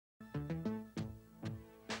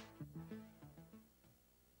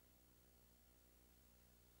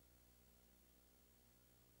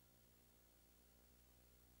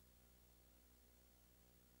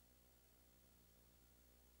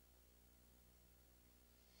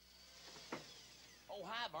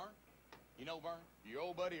Hi, Vern. You know, Vern, your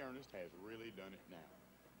old buddy Ernest has really done it now.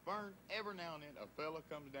 Vern, every now and then a fella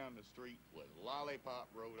comes down the street with lollipop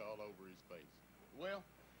road all over his face. Well,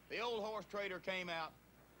 the old horse trader came out,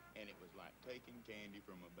 and it was like taking candy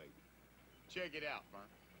from a baby. Check it out, Vern.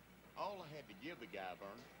 All I had to give the guy,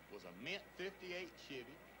 Vern, was a mint 58 Chevy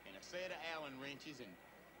and a set of Allen wrenches and,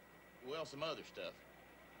 well, some other stuff.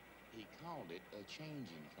 He called it a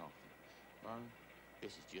changing coffin. Vern,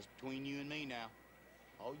 this is just between you and me now.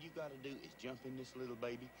 All you gotta do is jump in this little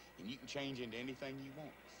baby, and you can change into anything you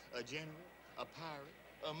want. A general, a pirate,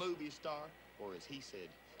 a movie star, or as he said,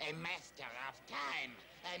 a master of time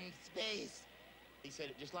and space. He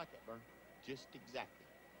said it just like that, Vern. Just exactly.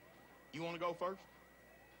 You wanna go first?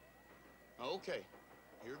 Okay,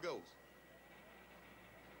 here goes.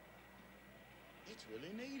 It's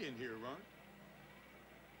really neat in here, Vern.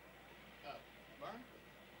 Vern,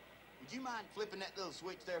 would you mind flipping that little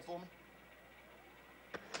switch there for me?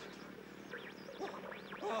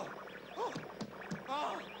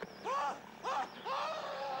 Our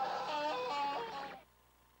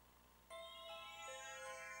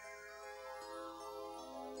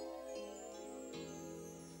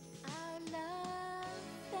love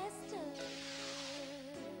festers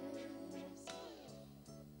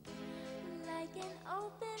like an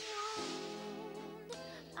open wound,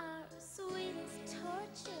 our sweetest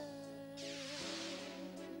torture.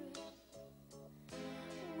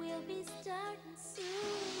 We'll be starting soon.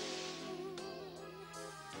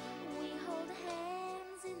 We hold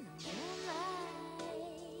hands in the moonlight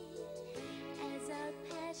as our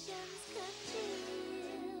passions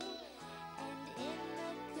congeal, and in the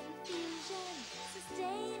confusion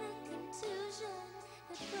sustain a contusion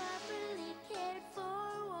that properly cared for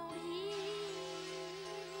won't heal.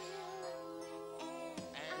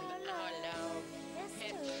 And our love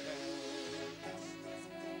festers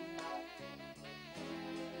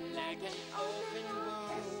like an open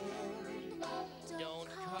wound. Don't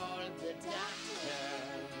call the doctor.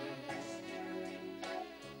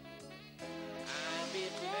 I'll be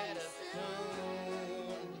better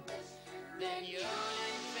soon. Then you'll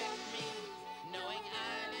infect me, knowing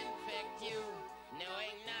I'll infect you,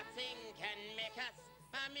 knowing nothing can make us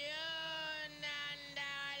immune. And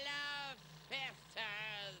our love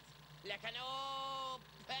festers like an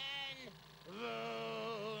open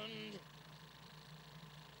wound.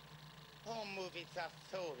 Home movies are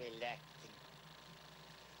so relaxing.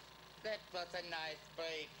 That was a nice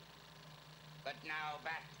break. But now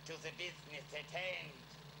back to the business at hand.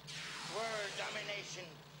 World domination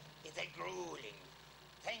is a grueling,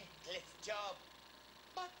 thankless job.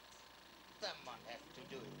 But someone has to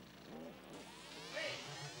do it. Please,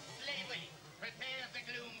 Slavery, prepare the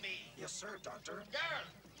Gloombeam. Yes, sir, Doctor.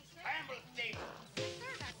 Girls, scramble stable.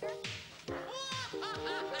 Sure, Doctor.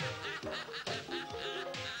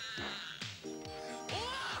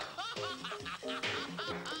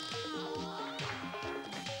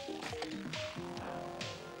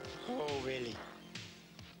 Oh, really?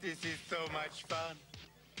 This is so much fun.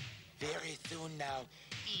 Very soon now,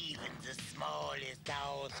 even the smallest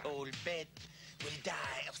household pet will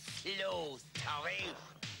die of slow starvation.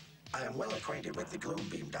 I am well acquainted with the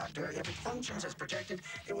Gloombeam, Doctor. If it functions as projected,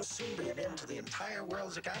 it will soon be an end to the entire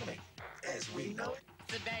world's economy, as we know it.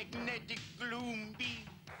 The magnetic Gloombeam.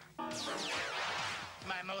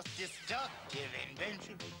 My most destructive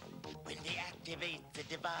invention. When we activate the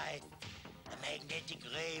device, a magnetic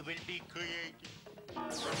ray will be created.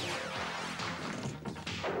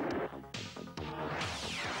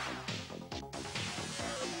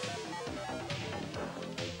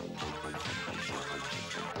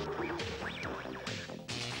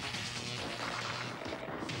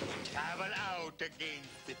 Travel out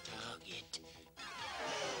against the target.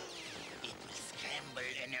 It will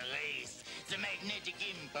scramble and erase the magnetic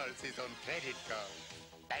impulses on credit cards,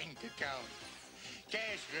 bank accounts,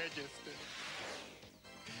 cash registers.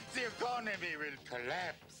 The economy will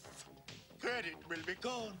collapse. Credit will be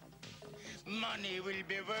gone. Money will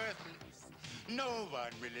be worthless. No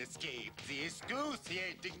one will escape the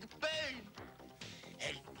excruciating pain.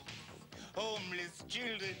 Helpless, homeless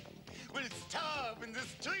children will starve in the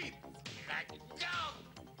streets like dogs.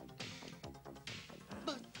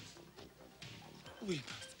 But we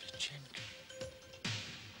must be gentle.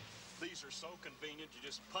 These are so convenient. You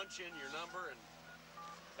just punch in your number and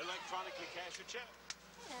electronically cash a check.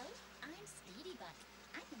 Hello, I'm Speedy Buck.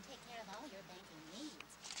 I can take care of all your banking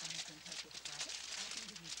needs. I can take your credit. I can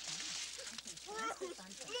give you cash. I can transfer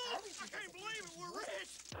funds from others. I can't believe it. We're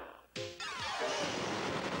rich.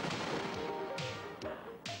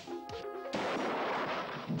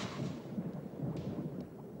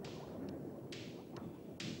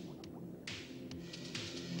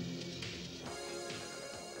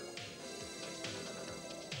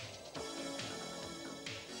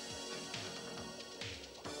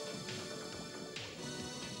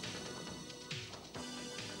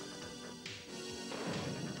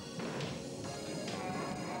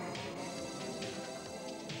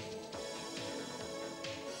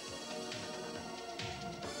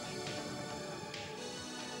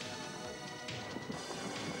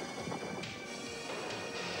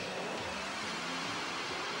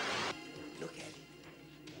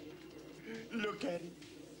 Look at it.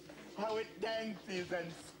 How it dances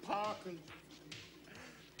and sparkles.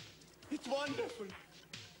 It's wonderful.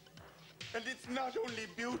 And it's not only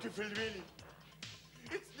beautiful, really.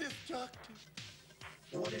 It's destructive.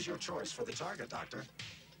 What is your choice for the target, Doctor?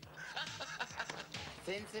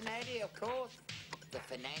 Cincinnati, of course. The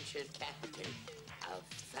financial capital of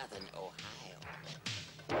Southern Ohio.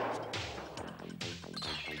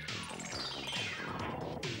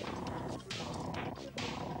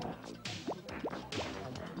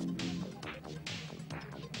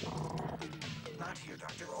 Not here,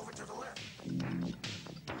 Doctor. Over to the left.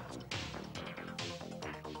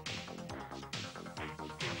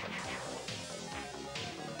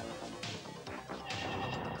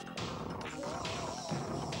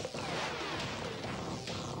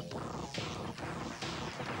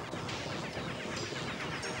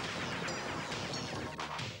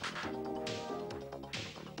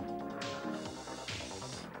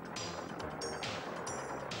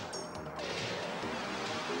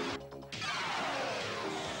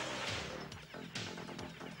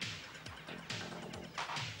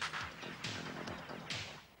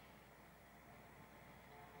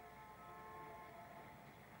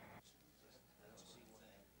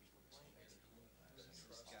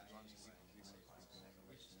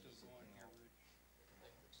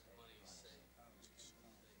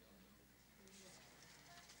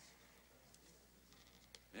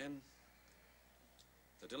 Men,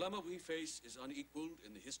 the dilemma we face is unequaled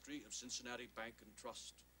in the history of Cincinnati Bank and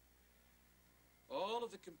Trust. All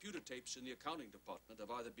of the computer tapes in the accounting department have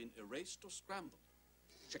either been erased or scrambled.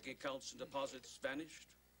 Checking accounts and deposits vanished.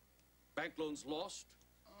 Bank loans lost.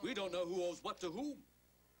 We don't know who owes what to whom.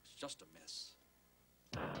 It's just a mess.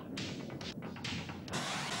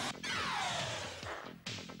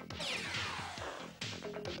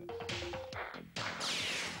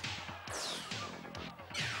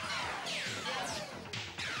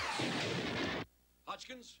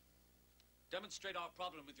 Hodgkins, demonstrate our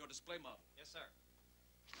problem with your display model. Yes, sir.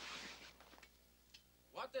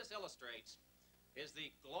 What this illustrates is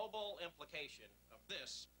the global implication of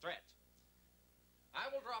this threat. I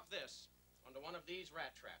will drop this onto one of these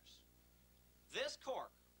rat traps. This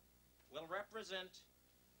cork will represent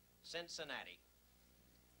Cincinnati,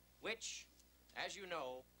 which, as you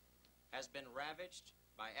know, has been ravaged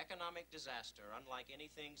by economic disaster unlike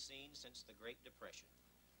anything seen since the Great Depression.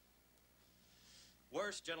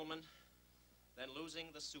 Worse, gentlemen, than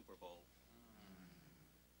losing the Super Bowl.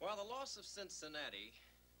 While the loss of Cincinnati,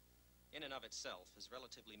 in and of itself, is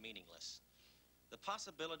relatively meaningless, the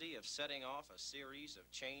possibility of setting off a series of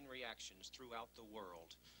chain reactions throughout the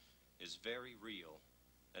world is very real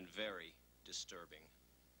and very disturbing.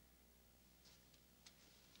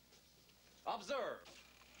 Observe.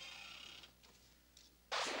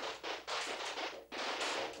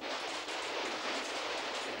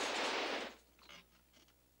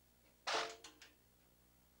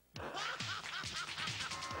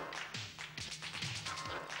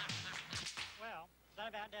 Well, that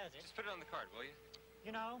about does it. Just put it on the card, will you?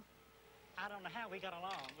 You know, I don't know how we got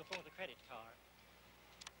along before the credit card.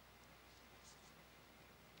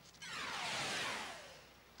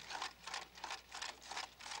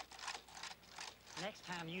 Next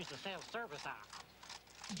time, use the self-service aisle.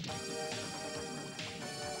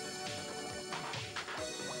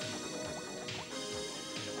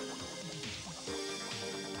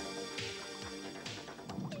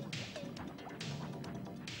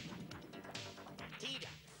 Tita,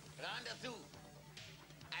 rendezvous.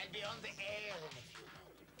 I'll be on the air in a few.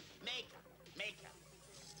 Make up.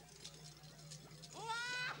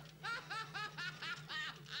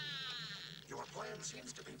 Your plan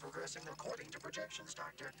seems to be progressing according to projections,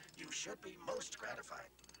 Doctor. You should be most gratified.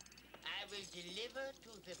 I will deliver to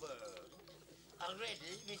the world a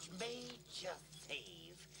riddle which may just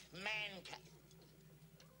save mankind.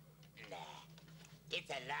 Nah, it's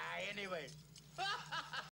a lie anyway.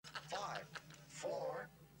 5, 4,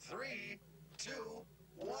 3, 2,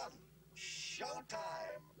 1.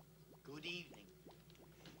 Showtime! Good evening.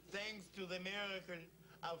 Thanks to the miracle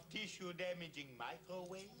of tissue-damaging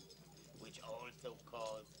microwaves, which also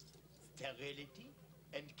cause sterility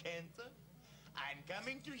and cancer, I'm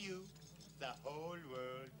coming to you, the whole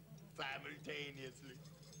world, simultaneously.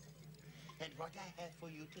 And what I have for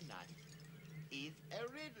you tonight is a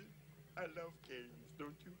riddle. I love games,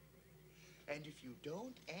 don't you? And if you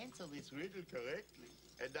don't answer this riddle correctly,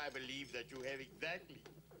 and I believe that you have exactly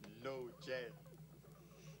no chance,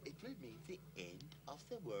 it will mean the end of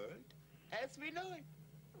the world as we know it.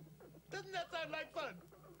 Doesn't that sound like fun?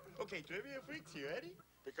 Okay, trivia freaks, you ready?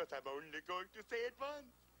 Because I'm only going to say it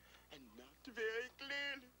once, and not very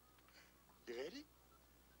clearly. You ready?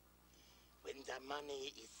 when the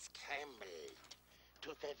money is scrambled to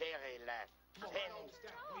the very last cent,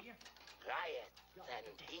 riots and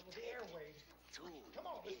hatred soon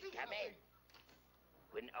will commence.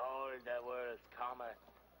 When all the world's commerce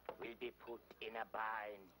will be put in a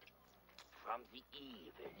bind from the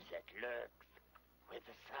evil that lurks where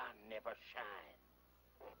the sun never shines.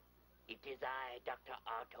 It is I, Dr.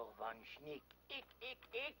 Otto von Schnick,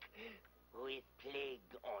 who is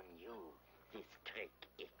plagued on you this trick,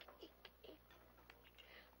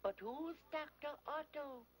 But who's Dr.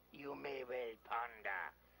 Otto, you may well ponder,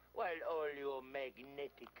 while all your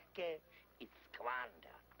magnetic cash is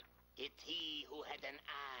squandered. It's he who had an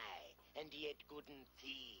eye and yet couldn't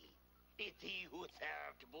see. It's he who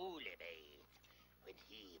served bouillabaisse when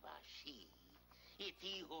he was she. It's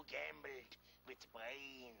he who gambled with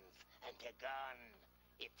brains and a gun.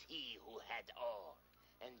 It's he who had all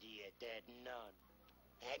and yet had none.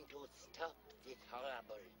 And to stop this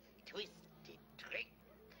horrible, twisted trick,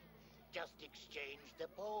 just exchange the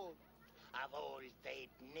pole of old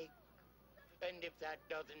Saint Nick. And if that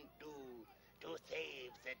doesn't do to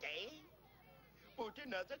save the day, put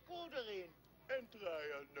another quarter in and try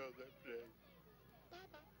another play.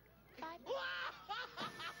 Bye-bye.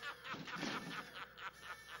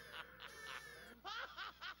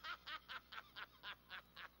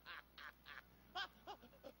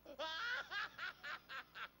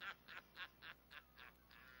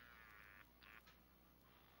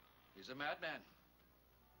 He's a madman.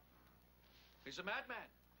 He's a madman.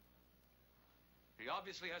 He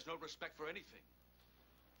obviously has no respect for anything.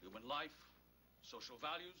 Human life, social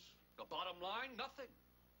values, the bottom line, nothing.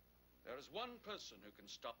 There is one person who can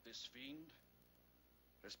stop this fiend,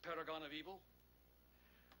 this paragon of evil.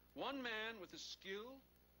 One man with the skill,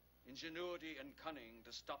 ingenuity, and cunning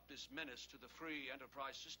to stop this menace to the free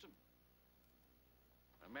enterprise system.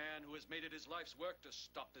 A man who has made it his life's work to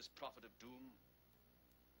stop this prophet of doom.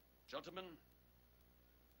 Gentlemen,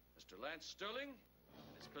 Mr. Lance Sterling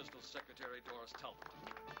and his personal secretary, Doris Talbot.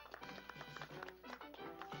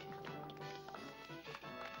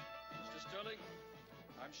 Mr. Sterling,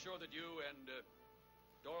 I'm sure that you and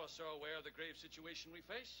Doris are aware of the grave situation we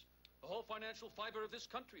face. The whole financial fiber of this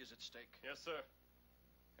country is at stake. Yes, sir.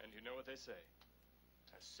 And you know what they say.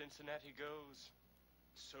 As Cincinnati goes,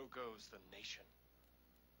 so goes the nation.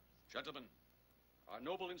 Gentlemen, our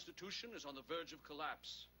noble institution is on the verge of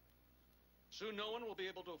collapse. Soon no one will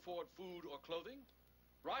be able to afford food or clothing.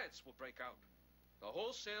 Riots will break out. The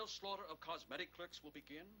wholesale slaughter of cosmetic clerks will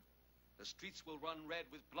begin. The streets will run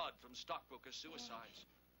red with blood from stockbrokers' suicides.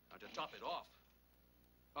 And to top it off,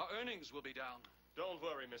 our earnings will be down. Don't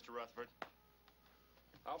worry, Mr. Rutherford.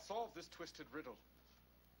 I'll solve this twisted riddle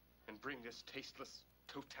and bring this tasteless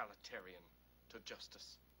totalitarian to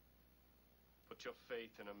justice. Put your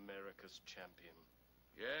faith in America's champion.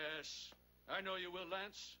 Yes, I know you will,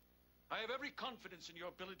 Lance. I have every confidence in your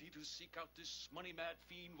ability to seek out this money-mad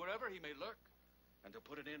fiend wherever he may lurk, and to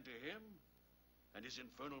put an end to him and his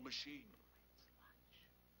infernal machine.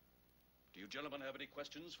 Do you gentlemen have any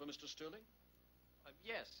questions for Mr. Sterling?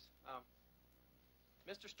 Yes.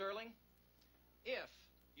 Mr. Sterling, if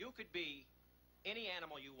you could be any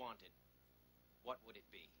animal you wanted, what would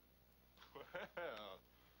it be? Well,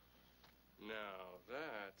 now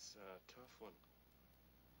that's a tough one.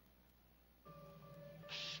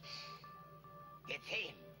 It's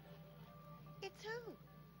him. It's who?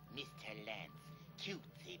 Mr. Lance.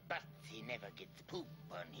 Cutesy, butsy, never gets poop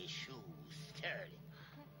on his shoes. Sterling.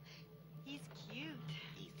 He's cute.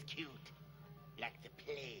 He's cute. Like the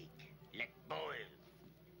plague. Like boils.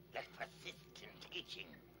 Like persistent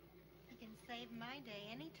itching. He can save my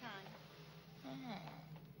day anytime.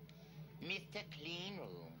 Mr.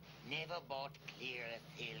 Cleanroom never bought clear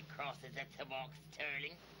sail crosses at the walk,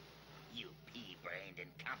 Sterling. You pea-brained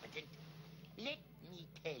incompetent. Let me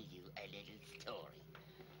tell you a little story.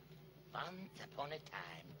 Once upon a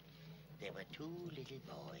time, there were two little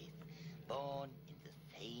boys born in the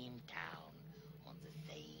same town on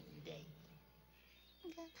the same day.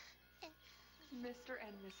 Mr.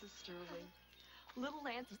 and Mrs. Sterling. Little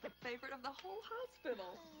Lance is the favorite of the whole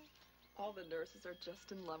hospital. All the nurses are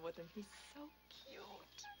just in love with him. He's so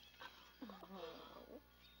cute. Oh.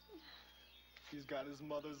 He's got his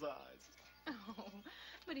mother's eyes. Oh,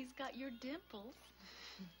 but he's got your dimples.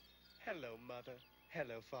 Hello, Mother.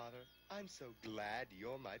 Hello, Father. I'm so glad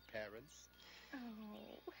you're my parents.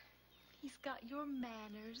 Oh, he's got your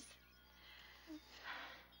manners.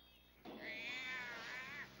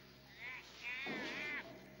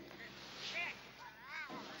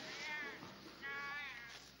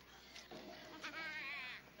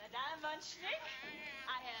 Madame von Schnick,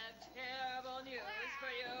 I have terrible news for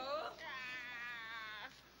you.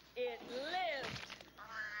 It lived.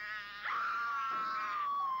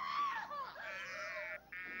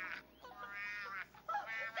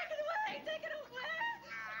 Take it away! Take it away!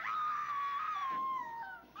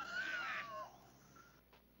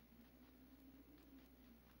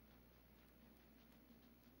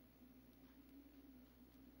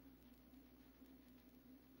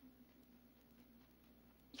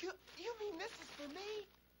 You mean this is for me?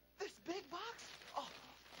 This big box? Oh,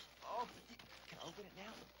 can I open it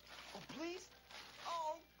now? Oh, please?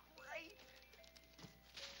 Oh, great.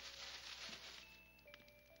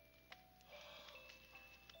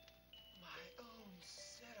 My own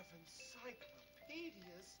set of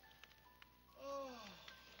encyclopedias. Oh,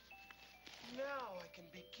 now I can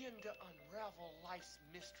begin to unravel life's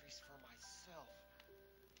mysteries for myself.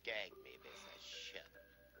 Gag me with a ship.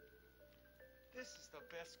 This is the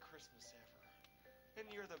best Christmas ever. And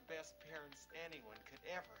you're the best parents anyone could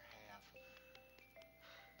ever have.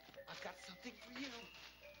 I've got something for you.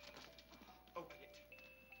 Open it.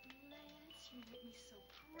 Lance, you make me so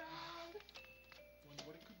proud. Wonder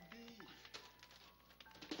what it could be.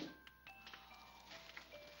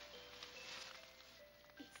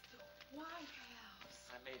 It's the White House.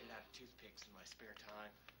 I made it out of toothpicks in my spare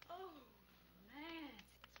time. Oh, Lance,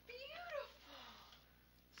 it's beautiful.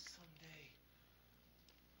 Someday,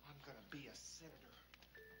 I'm gonna be a senator.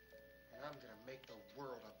 And I'm gonna make the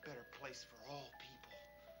world a better place for all people.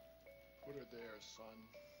 Put her there, son.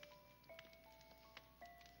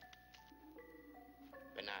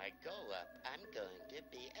 When I grow up, I'm going to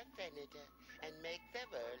be a senator and make the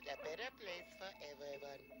world a better place for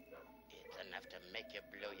everyone. It's enough to make you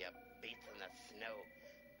blow your beats in the snow.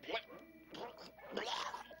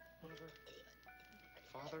 Mother,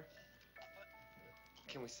 Father,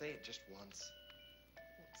 can we say it just once?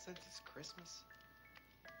 Since it's Christmas?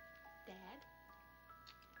 Dad?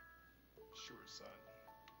 Sure, son.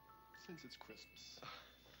 Since it's Christmas.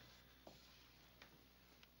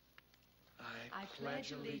 I pledge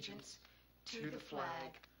allegiance to the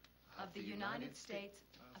flag of the United States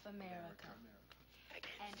of America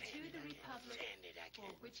and to the republic for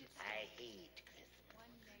which it I stands. hate Christmas.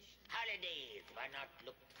 Holidays were not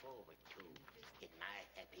looked forward to in my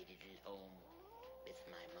happy little home with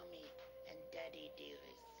my mommy and daddy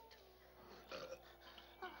dearest.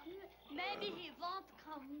 Maybe he won't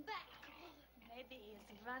come back. Maybe he's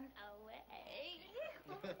run away.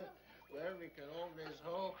 Well, we can always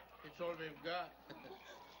hope. It's all we've got.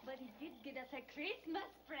 But he did get us a Christmas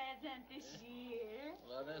present this year.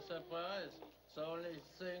 What a surprise. The only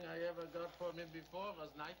thing I ever got from him before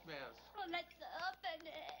was nightmares. Well, let's open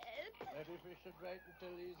it. Maybe we should wait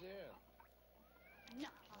until he's here.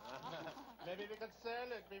 No. Maybe we could sell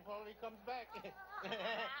it before he comes back.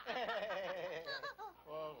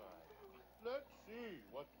 All right. Let's see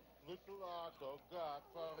what little Otto got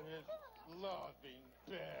for his loving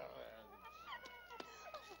parents.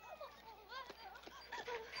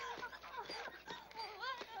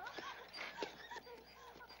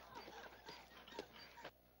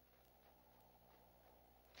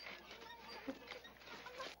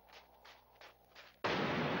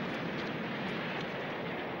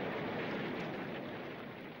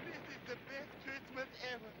 This is the best Christmas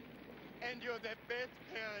ever. And you're the best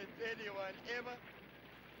parents anyone ever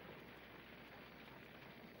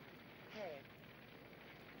had.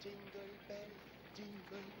 Jingle bell,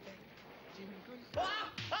 jingle bell, jingle bell.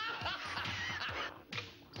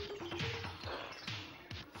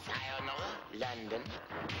 Sayonara, London.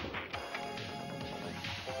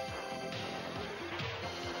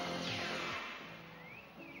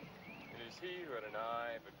 It is he who had an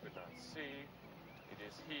eye but could not see. It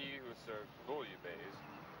is he who served bouillabaisse.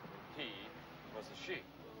 He was a she.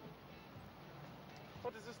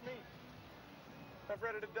 What does this mean? I've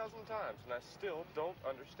read it a dozen times, and I still don't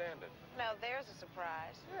understand it. Now, there's a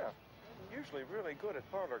surprise. Yeah, I'm usually really good at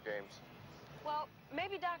parlor games. Well,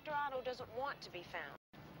 maybe Dr. Otto doesn't want to be found.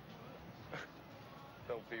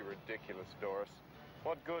 Don't be ridiculous, Doris.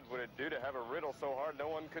 What good would it do to have a riddle so hard no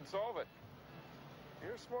one could solve it?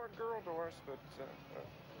 You're a smart girl, Doris, but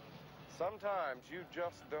sometimes you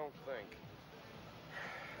just don't think.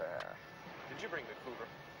 Did you bring the cooler?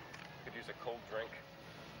 Could use a cold drink.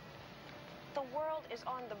 The world is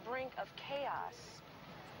on the brink of chaos.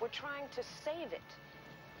 We're trying to save it.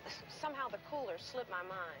 Somehow the cooler slipped my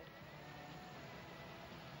mind.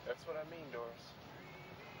 That's what I mean, Doris.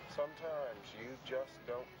 Sometimes you just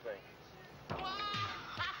don't think.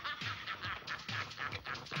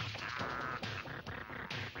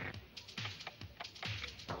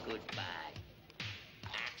 Goodbye.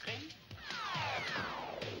 Akron?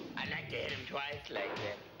 I'd like to hit him twice like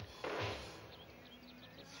that.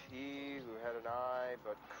 he who had an eye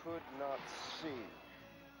but could not see.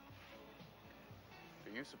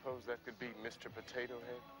 Do you suppose that could be Mr. Potato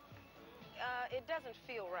Head? It doesn't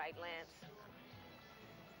feel right, Lance.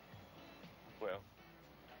 Well,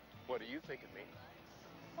 what do you think it means?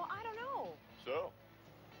 Well, I don't know. So,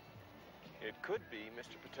 it could be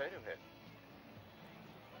Mr. Potato Head.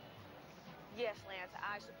 Yes, Lance,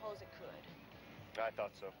 I suppose it could. I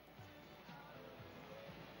thought so.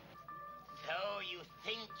 So you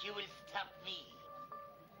think you will stop me?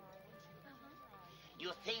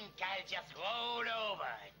 You think I'll just roll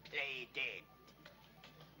over and play dead?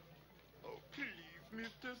 Oh, please,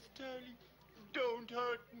 Mr. Stanley, don't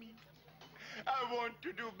hurt me. I want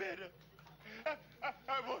to do better.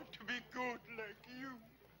 I want to be good like you.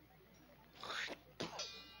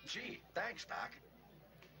 Gee, thanks, Doc.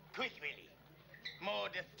 Quick, Willie. More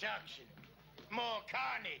destruction. More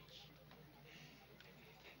carnage.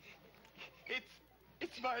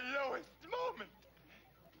 It's my lowest moment.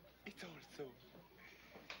 It's all so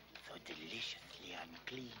deliciously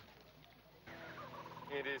unclean.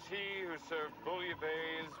 It is he who served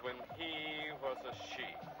bouillabaisse when he was a she.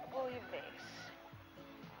 Bouillabaisse.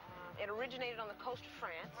 It originated on the coast of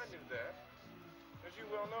France. I knew that. As you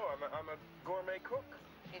well know, I'm a gourmet cook.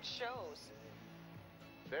 It shows.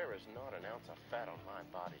 There is not an ounce of fat on my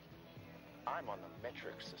body. I'm on the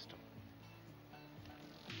metric system.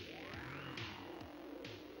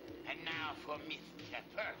 And now for Mr.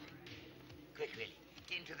 Perfect. Quick, Willie.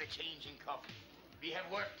 Into the changing coffin. We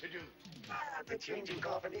have work to do. The changing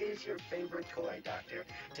coffin is your favorite toy, Doctor.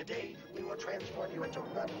 Today, we will transform you into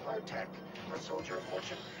one hardtack, a soldier of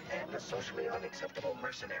fortune, and a socially unacceptable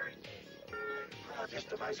mercenary. This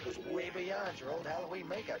device goes way beyond your old Halloween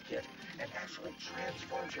makeup kit and actually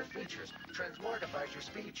transforms your features, transmortifies your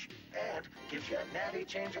speech, and gives you a natty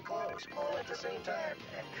change of clothes, all at the same time.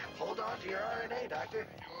 And hold on to your RNA, Doctor.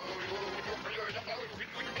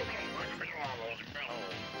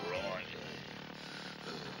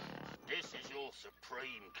 This is your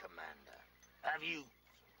supreme commander. Have you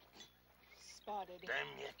spotted them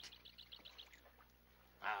yet?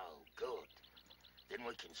 Oh, good. Then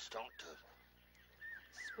we can start to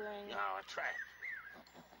spring our trap.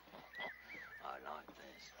 I like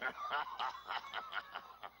this.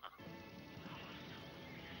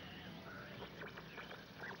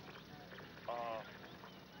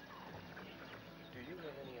 Do you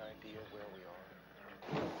have any idea where we are?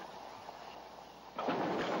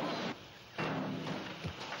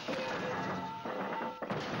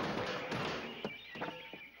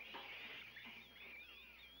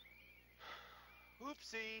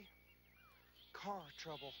 Oopsie. Car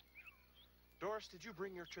trouble. Doris, did you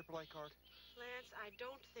bring your AAA card? Lance, I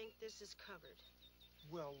don't think this is covered.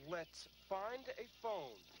 Well, let's find a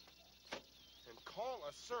phone and call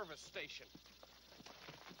a service station.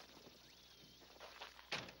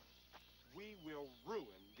 We will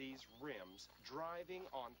ruin these rims driving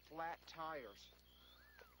on flat tires.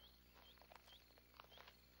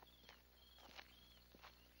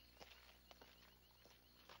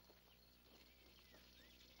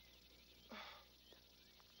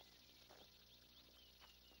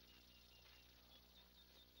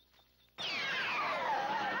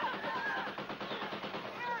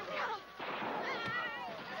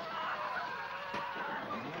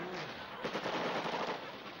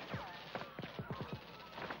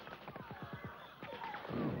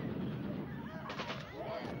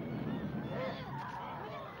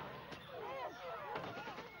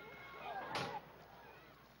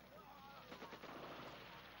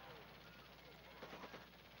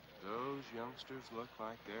 Those youngsters look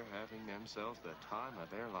like they're having themselves the time of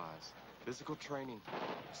their lives. Physical training,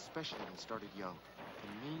 especially when started young,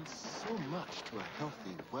 can mean so much to a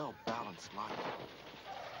healthy, well-balanced life.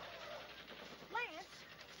 Lance!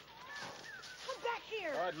 Come back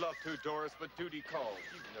here! I'd love to, Doris, but duty calls.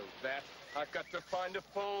 You know that. I've got to find a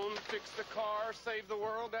phone, fix the car, save the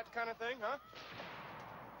world, that kind of thing, huh?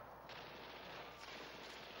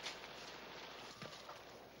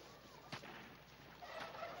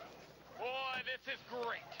 Boy, this is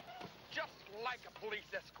great. Just like a police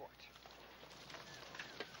escort.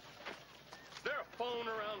 Is there a phone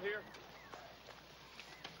around here?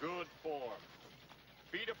 Good form.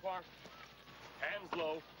 Feet apart, hands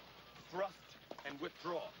low, thrust and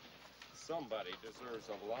withdraw. Somebody deserves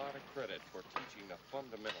a lot of credit for teaching the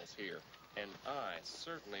fundamentals here, and I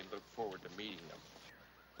certainly look forward to meeting them.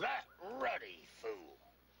 That ruddy fool.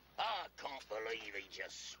 I can't believe he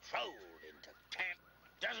just strolled into camp.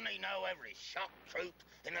 Doesn't he know every shock troop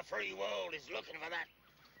in the free world is looking for that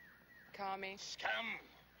commie scum?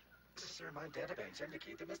 Sir, my databanks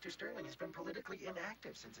indicate that Mr. Sterling has been politically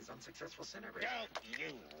inactive since his unsuccessful Senate race. Don't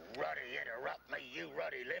you ruddy interrupt me, you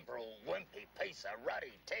ruddy liberal wimpy piece of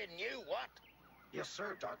ruddy tin, you what? Yes,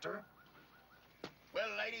 sir, Doctor. Well,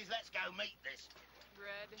 ladies, let's go meet this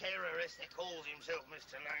Red. terrorist that calls himself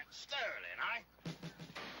Mr. Lance Sterling, eh?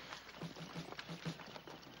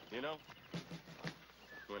 You know,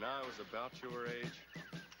 when I was about your age,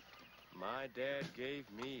 my dad gave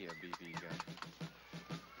me a BB gun.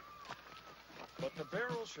 But the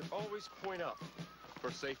barrel should always point up, for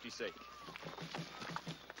safety's sake.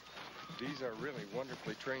 These are really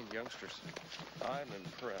wonderfully trained youngsters. I'm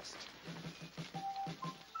impressed.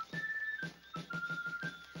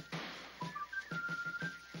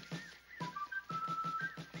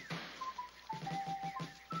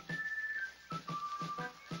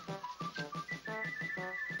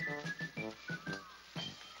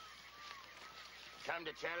 Come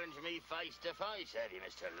to challenge me face to face, have you,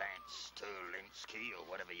 Mr. Lance Sterlinsky, or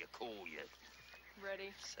whatever you call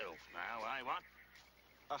Ready. yourself now, eh,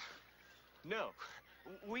 what? No.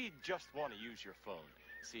 We just want to use your phone.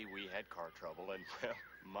 See, we had car trouble, and, well,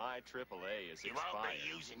 my AAA is You expired. won't be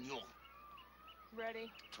using your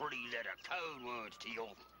Ready. three-letter code words to your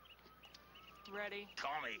Ready.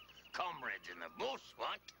 comrades in the bush,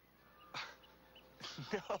 what?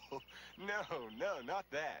 No, not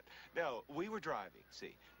that. No, we were driving,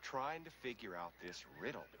 see, trying to figure out this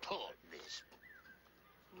riddle. Put this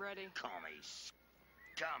Ready. commie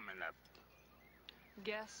scum in the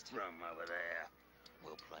Guessed. room over there.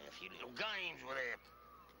 We'll play a few little games with their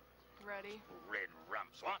Ready. red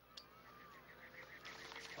rumps, what?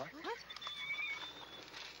 What?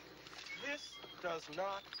 This does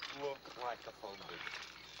not look like a phone booth.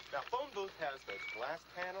 Now, phone booth has those glass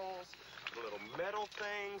panels, the little metal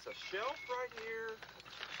things, a shelf right here.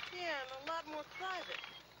 Yeah, and a lot more private.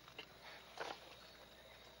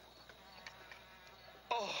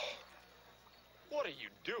 Oh, what are you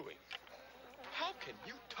doing? How can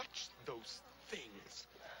you touch those things?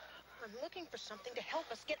 I'm looking for something to help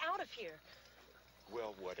us get out of here.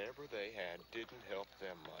 Well, whatever they had didn't help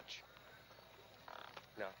them much.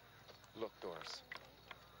 Now, look, Doris.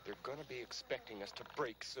 They're gonna be expecting us to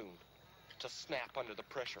break soon, to snap under the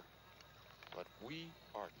pressure. But we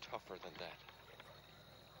are tougher than that.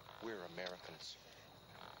 We're Americans.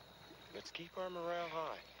 Let's keep our morale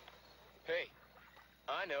high. Hey,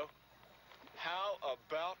 I know. How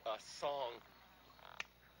about a song?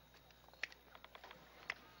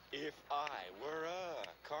 If I were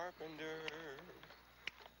a carpenter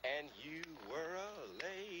and you were a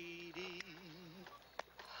lady,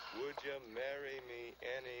 would you marry me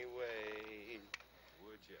anyway?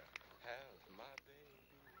 Would you have my baby?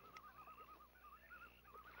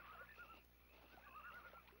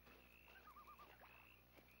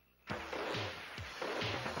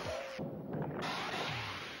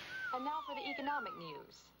 And now for the economic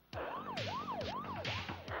news.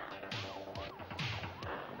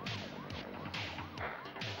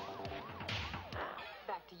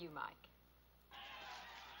 Back to you, Mike.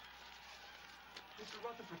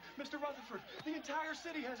 Mr. Rutherford, the entire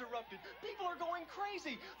city has erupted. People are going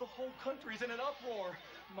crazy. The whole country's in an uproar.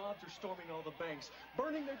 Mobs are storming all the banks,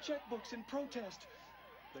 burning their checkbooks in protest.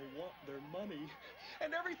 They want their money,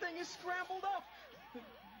 and everything is scrambled up.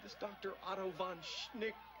 This Dr. Otto von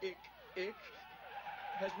Schnick-ick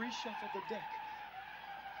has reshuffled the deck,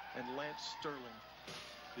 and Lance Sterling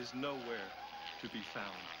is nowhere to be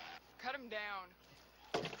found. Cut him down.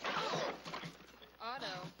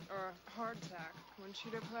 Otto, or hardtack. Wouldn't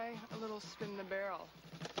you to play a little spin the barrel?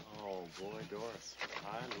 Oh, boy, Doris.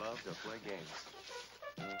 I love to play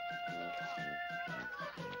games.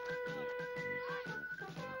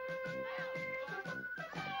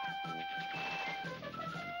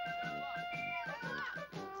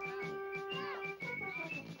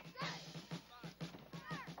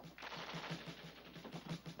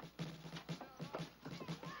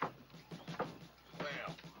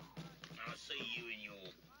 Well, I see you and your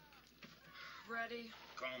Ready.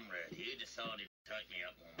 comrade here decided to take me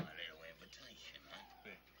up on my little invitation, huh?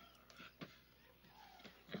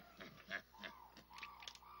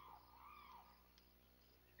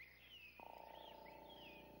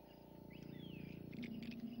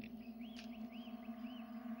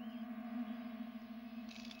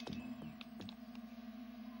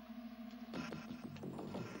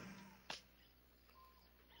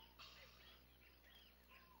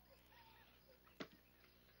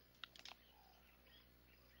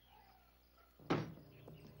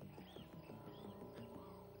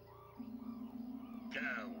 Go,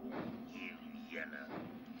 you yellow.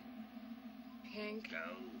 Pink. Go.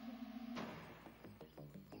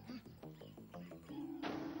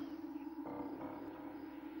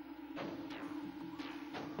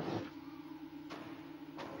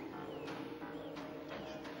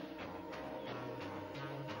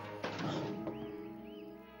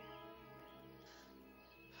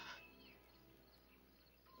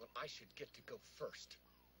 I should get to go first.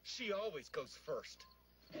 She always goes first.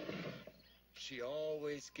 She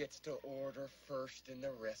always gets to order first in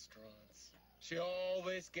the restaurants. She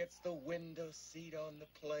always gets the window seat on the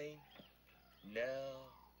plane. Now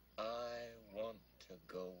I want to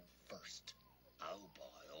go first. Oh,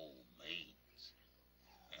 by all means.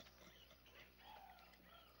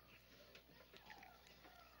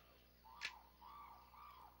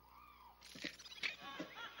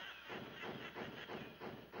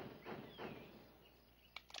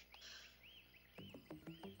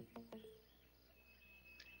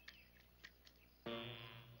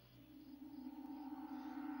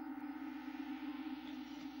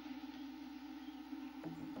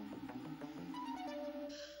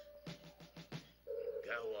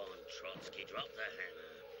 Go on, Trotsky, drop the hammer.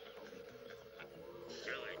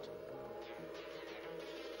 Do it.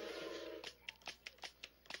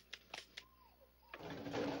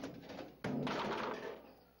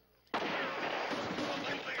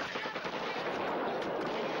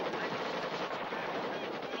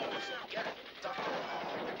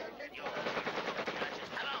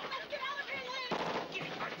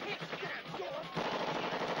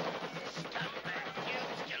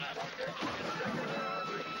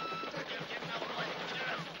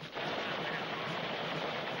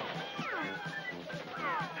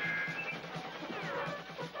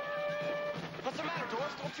 What's the matter,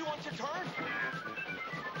 Doris? Don't you want your turn?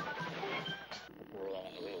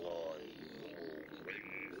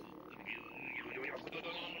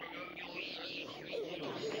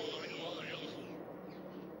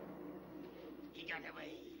 He got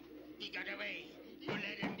away. He got away. You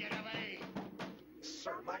let him get away.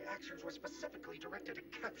 Sir, my actions were specifically directed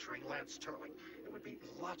at capturing Lance Sterling. It would be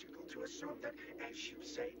logical to assume that, as you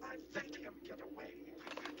say, I let him get away.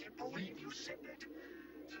 I can't believe you said that.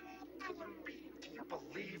 Gloombeam, do you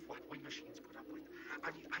believe what we machines put up with?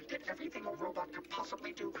 I mean, I did everything a robot could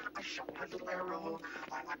possibly do. I shot my little arrow.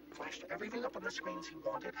 I flashed everything up on the screens he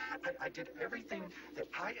wanted. I did everything that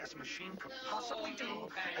I, as a machine, could possibly do.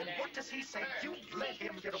 And what does he say? You let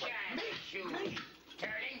him get away. Me? Sterling,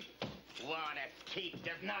 what a keep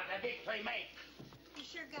does not a victory make. You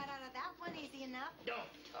sure got out of that one easy enough. Don't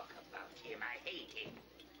talk about him. I hate him.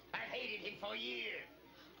 I've hated him for years.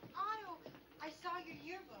 Otto, I saw your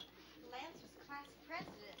yearbook. Lance was class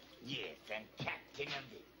president. Yes, and captain of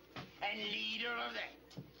this, and leader of that.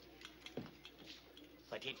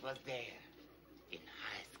 But it was there, in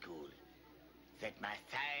high school, that my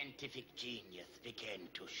scientific genius began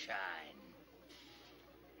to shine.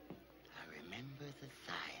 I remember the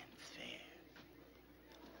science fair.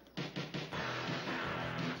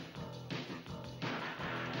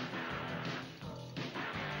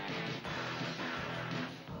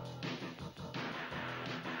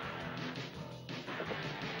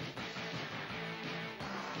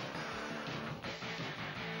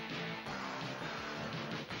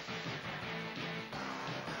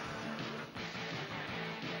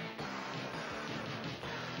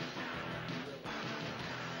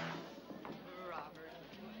 Robert,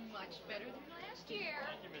 much better than last year.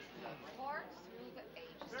 Thank you, Mrs. Varney. Forks through the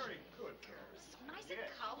ages. Very good, Paris. So nice and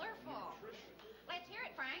colorful. Let's hear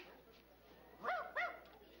it, Frank. Our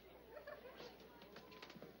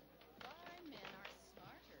men are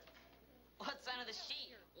smarter. What's under the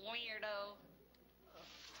sheet, weirdo?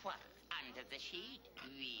 What's under the sheet,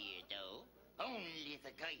 weirdo? Only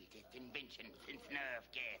the greatest invention since nerve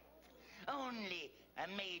gas. Only a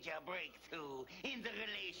major breakthrough in the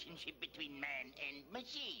relationship between man and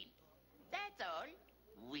machine. That's all,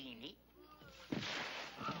 Weenie.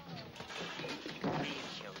 We'll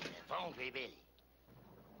show you, won't we, Billy?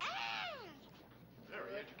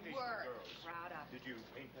 Very educational Work. girls. Proud of Did you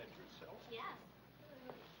paint that yourself? Yes.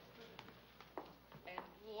 And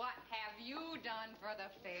what have you done for the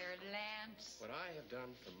fair, Lance? What I have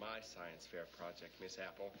done for my science fair project, Miss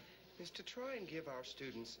Apple, is to try and give our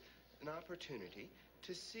students an opportunity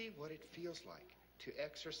to see what it feels like to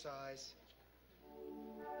exercise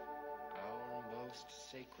our most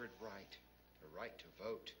sacred right, the right to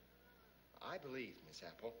vote. I believe, Miss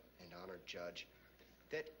Apple and honored judge,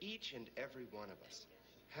 that each and every one of us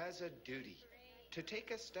has a duty to take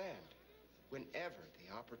a stand whenever the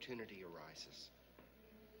opportunity arises.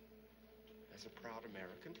 As a proud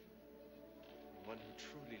American, one who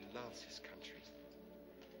truly loves his country,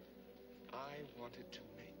 I wanted to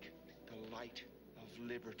make the light of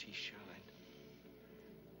liberty shine.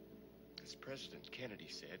 As President Kennedy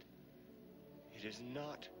said, it is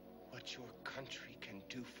not what your country can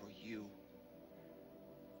do for you.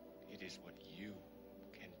 It is what you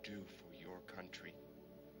can do for your country.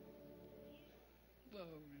 Oh,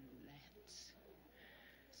 Lance.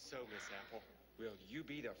 So, Miss Apple, Will you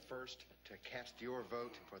be the first to cast your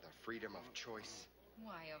vote for the freedom of choice?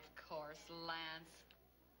 Why, of course, Lance.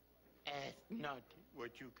 Ask not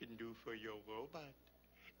what you can do for your robot.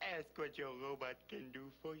 Ask what your robot can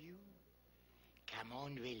do for you. Come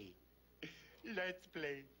on, Willie. Let's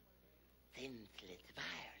play Senseless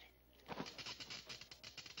Violet.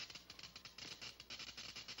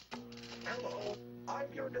 Hello,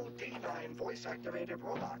 I'm your new D9 voice-activated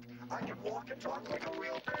robot. I can walk and talk like a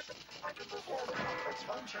real person. I can perform complex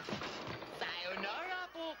functions. Sayonara,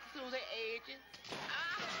 walk through the ages.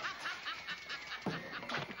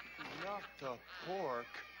 Not the pork.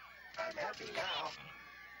 I'm happy now.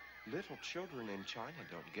 Little children in China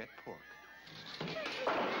don't get pork.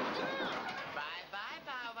 Bye-bye,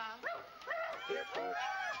 Bow Wow.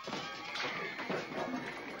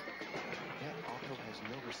 That Otto has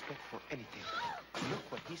no respect for anything. Look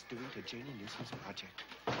what he's doing to Janie Newsom's project.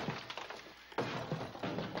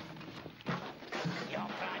 Your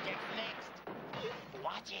project's next.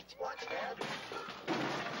 Watch it. Watch that.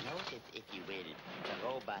 Notice, if you will, the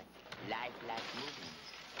robot's lifelike movement,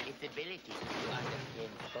 its ability to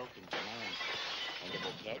understand spoken commands, and a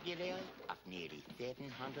vocabulary of nearly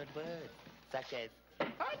 700 words, such as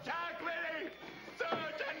Attack, Willie!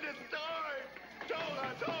 Search and destroy! Dora,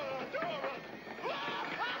 Dora, Dora!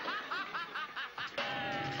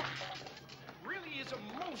 Really is a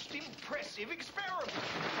most impressive experiment.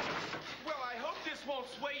 Well, I hope this won't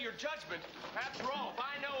sway your judgment. After all, if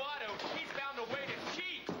I know Otto, he's found a way to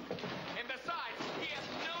cheat. And besides, he has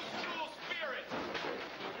no school spirit.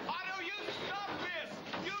 Otto, you stop this!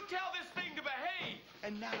 You tell this thing to behave!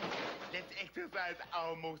 And now, let's exercise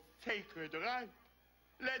our most sacred right.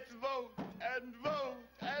 Let's vote and vote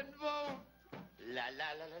and vote. La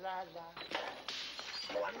la la la la la.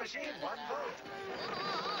 One machine, one vote.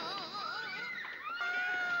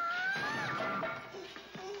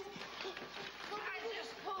 I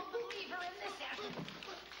just pulled the lever in this end.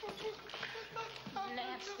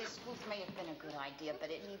 Lance, this spoof may have been a good idea,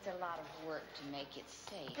 but it needs a lot of work to make it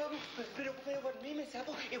safe. But it wasn't me, Miss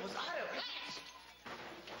Apple. It was Otto. Lance!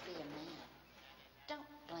 Be a man. Don't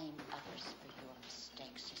blame others for your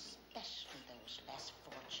mistakes, especially those less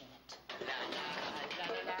fortunate. La la la la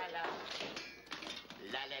la la.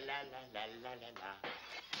 La la la la la la la la.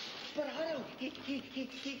 But Otto,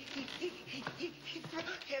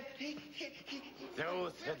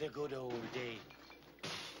 Those are the good old days.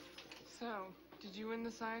 So, did you win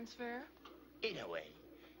the science fair? In a way.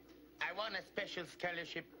 I won a special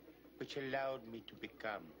scholarship which allowed me to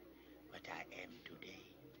become what I am today.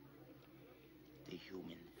 The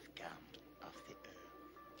human scum of the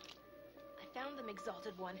earth. I found them,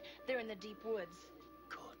 Exalted One. They're in the deep woods.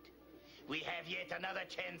 We have yet another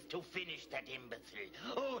chance to finish that imbecile.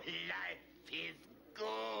 Oh, life is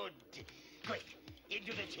good. Quick,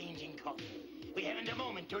 into the changing coffin. We haven't a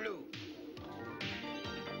moment to lose.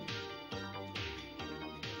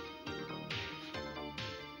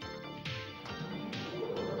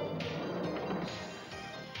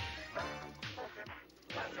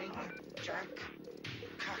 Nothing, Jack.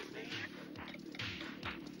 Coffee.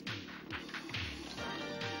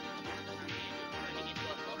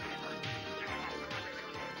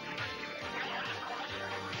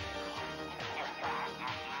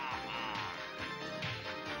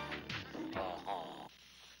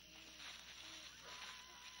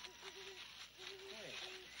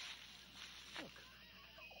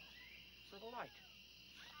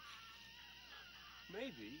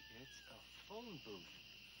 Maybe it's a phone booth.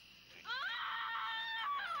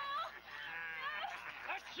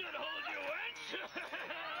 That should hold you, wench!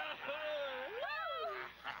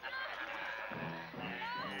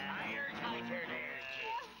 Higher, tighter there,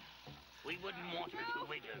 Jim. We wouldn't want her to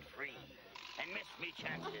wiggle free and miss me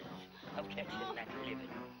chances of catching that living,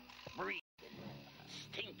 breathing,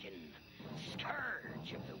 stinking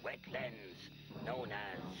scourge of the wetlands known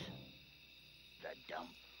as the dump.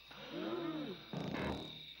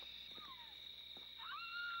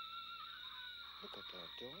 Look at that,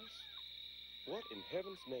 Doris. What in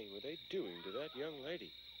heaven's name are they doing to that young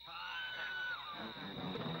lady?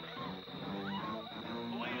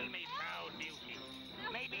 Well, me proud beauty.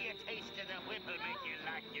 Maybe a taste of the whip will make you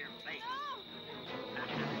like your face.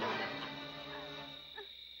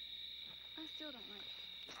 I still don't like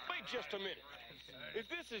it. Wait just a minute. If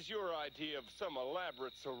this is your idea of some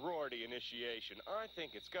elaborate sorority initiation, I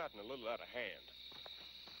think it's gotten a little out of hand.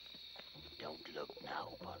 Don't look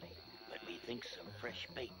now, Polly, but me think some fresh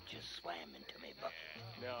bait just swam into me bucket.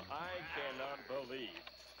 Now, I cannot believe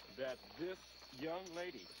that this young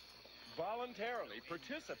lady voluntarily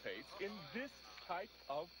participates in this type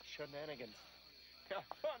of shenanigans. Now,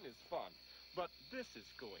 fun is fun, but this is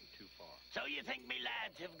going too far. So you think me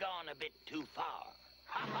lads have gone a bit too far?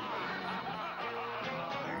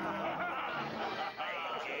 Hey,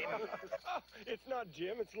 Jim. It's not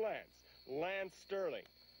Jim, it's Lance. Lance Sterling.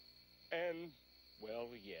 And, well,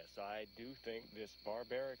 yes, I do think this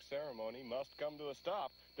barbaric ceremony must come to a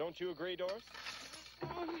stop. Don't you agree, Doris?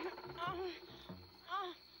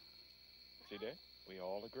 See, Dick? We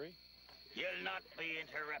all agree. You'll not be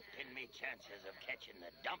interrupting me chances of catching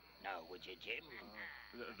the dump now, would you, Jim?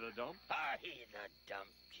 The dump? Aye, the dump,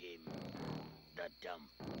 Jim. The dump.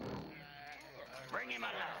 Bring him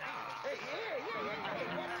along. Hey,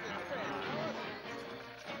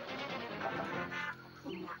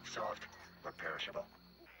 Soft, but perishable.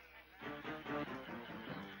 This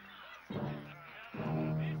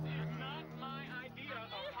is not my idea of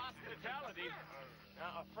hospitality.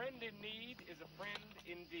 Now, a friend in need is a friend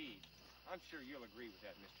indeed. I'm sure you'll agree with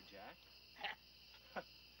that, Mr. Jack.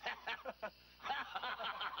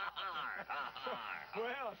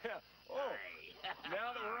 Well,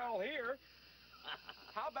 now that we're all here,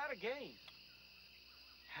 how about a game?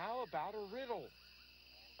 How about a riddle?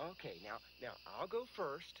 Okay, now I'll go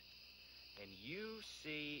first, and you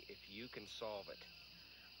see if you can solve it.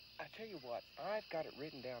 I tell you what, I've got it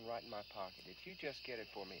written down right in my pocket. If you just get it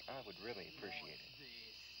for me, I would really appreciate it.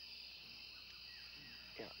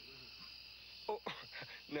 Yeah. Oh,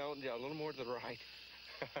 no, a little more to the right.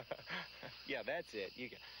 Yeah, that's it. You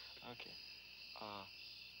got. Okay.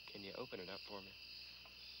 Can you open it up for me?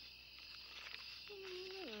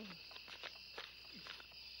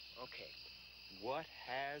 Okay. What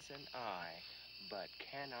has an eye but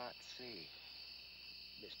cannot see?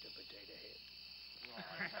 Mr. Potato Head.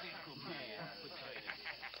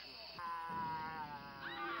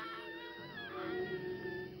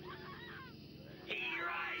 He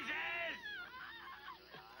rises!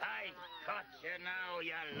 I caught you now,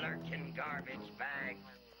 you lurking garbage bag.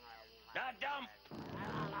 The dump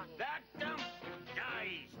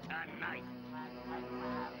dies tonight.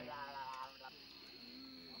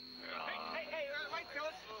 Hey, wait,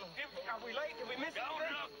 fellas. Are we late? Did we miss Don't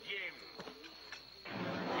anything? look, Jim.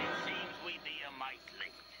 It seems we be a mite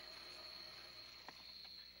late.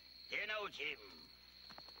 You know, Jim,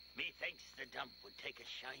 methinks the dump would take a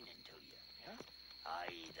shining to you. Yeah?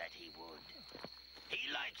 Aye, that he would.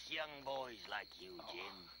 He likes young boys like you,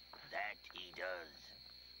 Jim. That he does.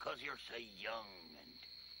 'Cause you're so young and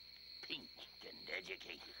pink and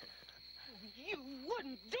educated. You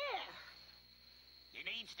wouldn't dare! You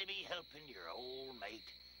needs to be helping your old mate,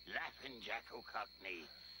 Laughing Jack O'Cockney,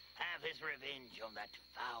 have his revenge on that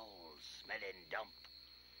foul-smelling dump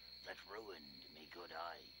that ruined me good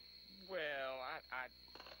eye. Well, I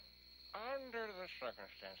under the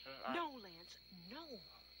circumstances, No, Lance, no.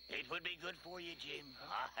 It would be good for you, Jim.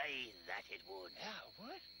 Aye, that it would. Yeah,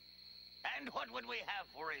 what? And what would we have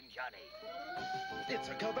for him, Johnny? It's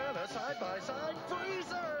a Cabana side-by-side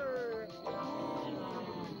freezer!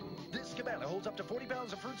 This Cabana holds up to 40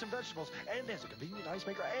 pounds of fruits and vegetables and has a convenient ice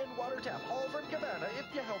maker and water tap, all from Cabana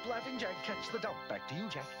if you help Laughing Jack catch the dump. Back to you,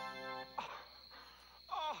 Jack.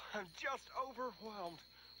 Oh, I'm just overwhelmed.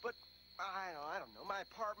 But I don't know. My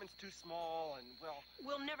apartment's too small and, well...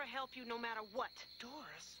 We'll never help you no matter what.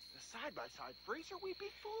 Doris, the side-by-side freezer, we'd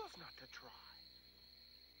be fools not to try.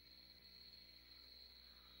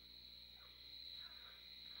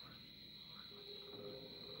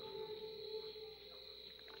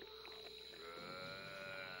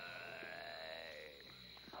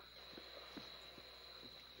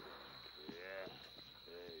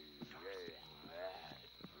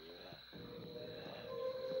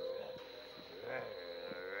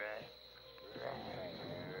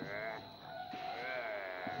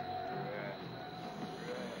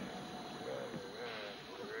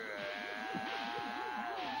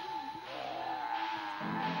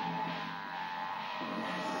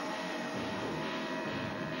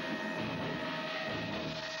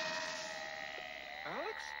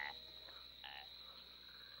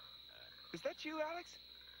 Is that you, Alex?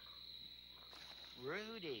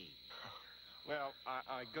 Rudy. Well,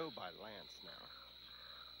 I go by Lance now.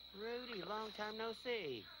 Rudy, long time no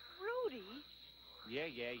see. Rudy? Yeah,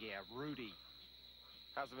 Rudy.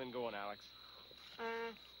 How's it been going, Alex?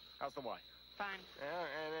 How's the wife? Fine.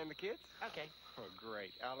 And the kids? Okay. Oh,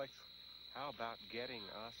 great. Alex, how about getting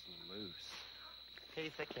us loose?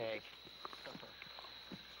 Piece of cake.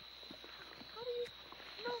 How do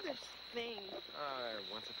you know this thing?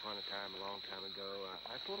 Once upon a time, a long time ago,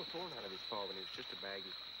 I pulled a thorn out of his paw when he was just a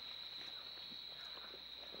baggie.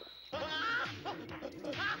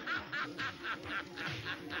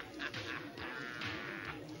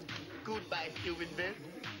 Goodbye, Steubenville.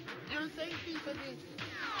 You'll say piece of it.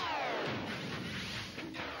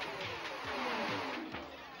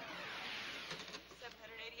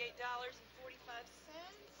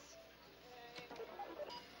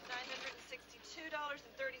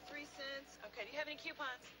 $962.33. Okay, do you have any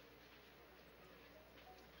coupons?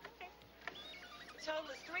 Okay. Total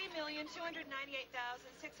is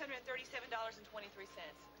 $3,298,637.23.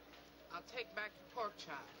 I'll take back the pork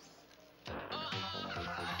chops.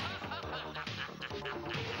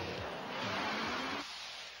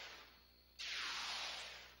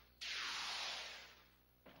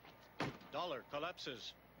 Dollar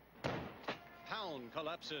collapses. Pound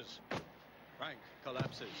collapses. Franc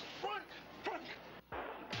collapses. Frank! Frank!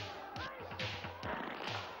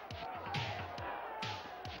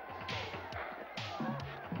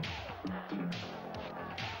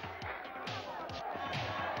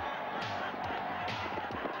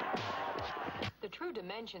 The true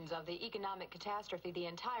dimensions of the economic catastrophe the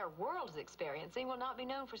entire world is experiencing will not be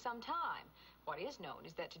known for some time. What is known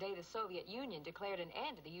is that today the Soviet Union declared an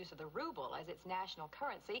end to the use of the ruble as its national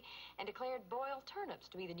currency and declared boiled turnips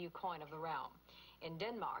to be the new coin of the realm. In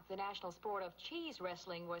Denmark, the national sport of cheese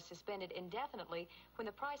wrestling was suspended indefinitely when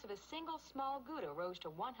the price of a single small Gouda rose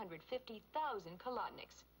to 150,000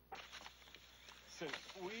 kolodniks. Since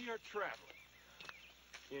we are traveling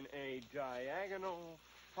in a diagonal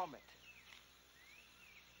plummet,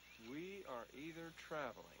 we are either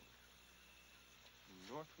traveling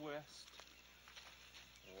northwest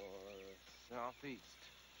or southeast.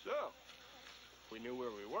 So, if we knew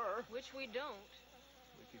where we were, Which we don't.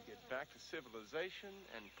 we could get back to civilization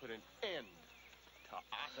and put an end to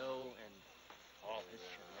Otto and all his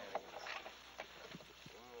shenanigans.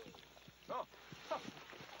 Oh,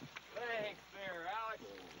 thanks there, Alex.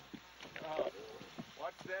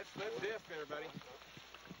 Watch that slip disc there, buddy.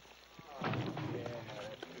 Yeah,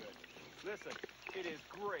 that's good. Listen, it is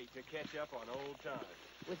great to catch up on old times.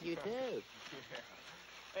 With you, too. Yeah.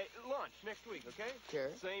 Hey, lunch next week, okay? Sure.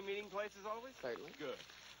 Same meeting place as always? Certainly. Good.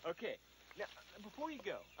 Okay. Now, before you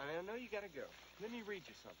go, I know you gotta go. Let me read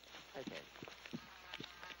you something. Okay.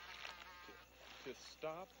 To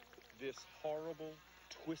stop this horrible,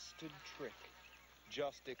 twisted trick,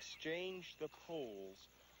 just exchange the poles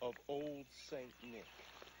of old Saint Nick.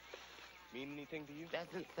 Mean anything to you?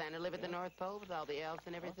 Doesn't Santa live at the North Pole with all the elves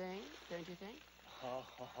and everything? Don't you think?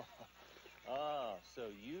 So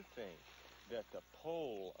you think that the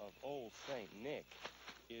pole of old Saint Nick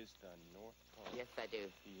is the North Pole? Yes, I do.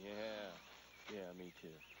 Yeah, me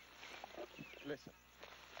too. Listen,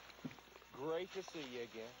 great to see you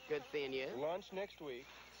again. Good seeing you. Lunch next week.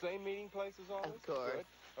 Same meeting place as always? Of course. Good.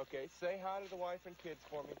 Okay, say hi to the wife and kids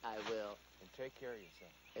for me. I will. And take care of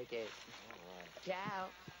yourself. Okay. All right. Ciao.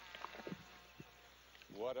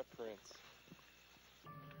 What a prince.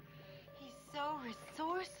 He's so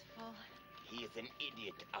resourceful. He is an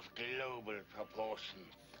idiot of global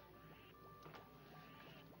proportions.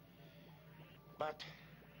 But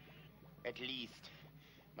at least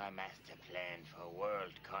my master plan for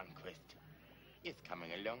world conquest is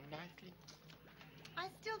coming along nicely. I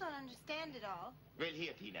still don't understand it all. Well,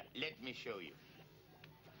 here, Tina, let me show you.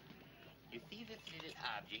 You see this little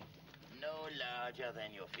object, no larger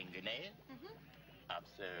than your fingernail? Mm-hmm.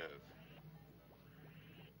 Observe.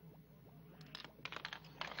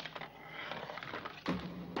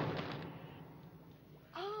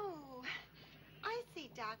 Oh, I see,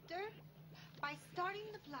 Doctor. By starting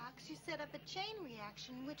the blocks, you set up a chain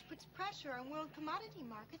reaction which puts pressure on world commodity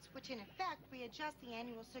markets, which in effect readjust the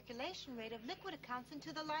annual circulation rate of liquid accounts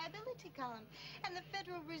into the liability column. And the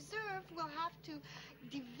Federal Reserve will have to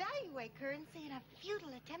devaluate currency in a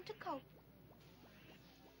futile attempt to cope.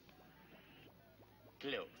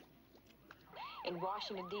 Close. In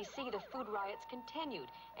Washington, D.C., the food riots continued,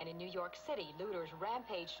 and in New York City, looters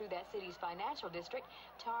rampaged through that city's financial district,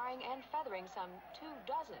 tarring and feathering some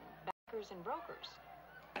 24 bankers and brokers.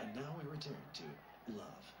 And now we return to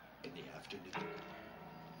Love in the Afternoon.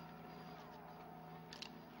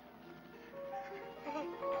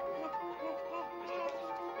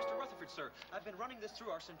 Mr. Rutherford, sir, I've been running this through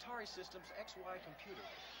our Centauri Systems XY computer,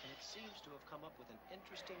 and it seems to have come up with an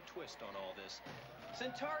interesting twist on all this.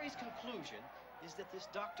 Centauri's conclusion is that this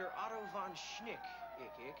Dr. Otto von Schnick,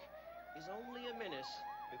 is only a menace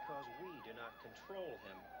because we do not control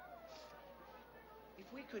him. If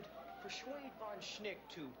we could persuade von Schnick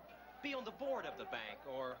to be on the board of the bank,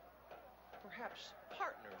 or perhaps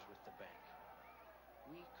partners with the bank,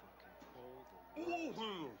 we could control the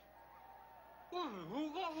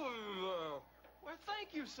world. Well,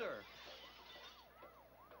 thank you, sir.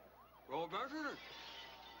 Roll back in it.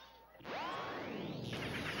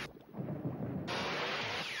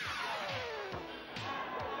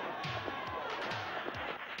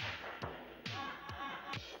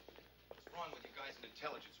 What's wrong with you guys in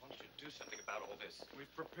intelligence? Why don't you do something about all this? this?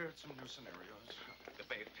 We've prepared some new scenarios. The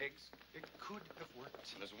Bay of Pigs? It could have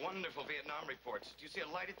worked. And there's wonderful Vietnam reports. Do you see a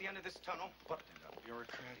light at the end of this tunnel? Button it up,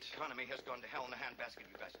 bureaucrat. The economy has gone to hell in a handbasket.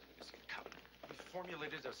 You guys didn't see it coming. We've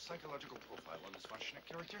formulated a psychological profile on this von Schneck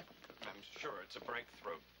character. I'm sure it's a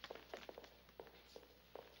breakthrough.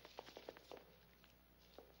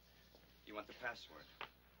 You want the password? Huh?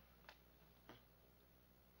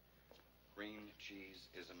 Green cheese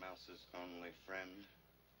is a mouse's only friend.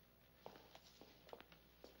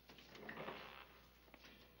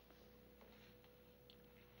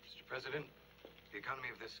 Mr. President, the economy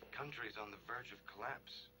of this country is on the verge of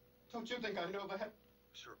collapse. Don't you think I know that?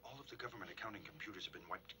 Sir, all of the government accounting computers have been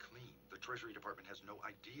wiped clean. The Treasury Department has no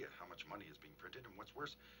idea how much money is being printed, and what's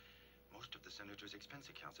worse, most of the senators' expense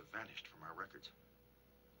accounts have vanished from our records.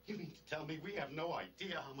 You mean to tell me we have no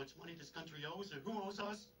idea how much money this country owes or who owes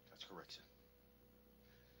us? That's correct, sir.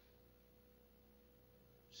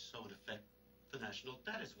 So, in effect, the national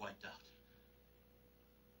debt is wiped out.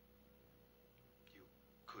 You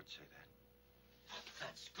could say that.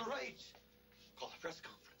 That's great. Call a press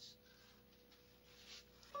conference.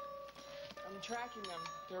 I'm tracking them.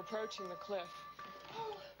 They're approaching the cliff.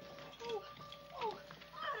 Oh, Otto,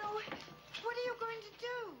 what are you going to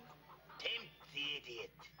do? Tempt the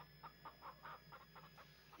idiot.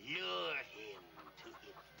 Lure him to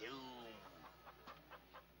his doom.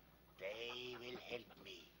 They will help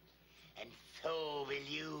me, and so will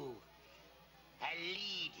you. I'll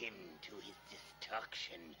lead him to his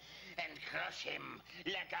destruction and crush him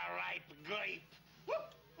like a ripe grape.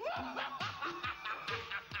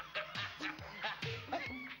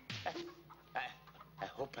 I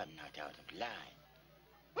hope I'm not out of line.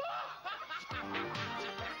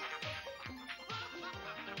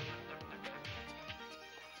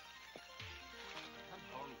 I'm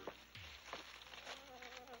hungry.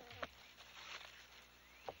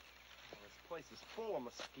 Oh, this place is full of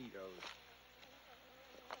mosquitoes.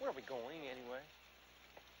 Where are we going, anyway?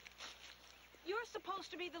 You're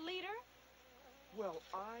supposed to be the leader. Well,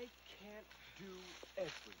 I can't do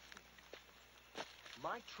everything.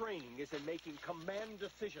 My training is in making command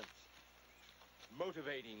decisions,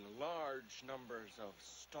 motivating large numbers of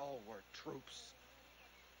stalwart troops,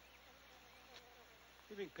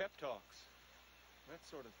 giving pep talks, that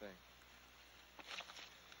sort of thing.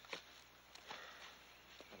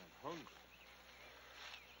 But I'm hungry.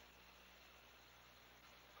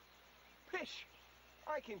 Fish!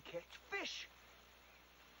 I can catch fish!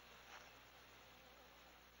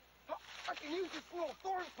 I can use this little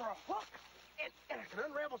thorn for a hook, and I can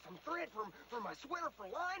unravel some thread from my sweater for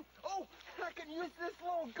line. Oh, and I can use this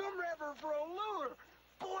little gum wrapper for a lure.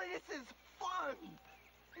 Boy, this is fun!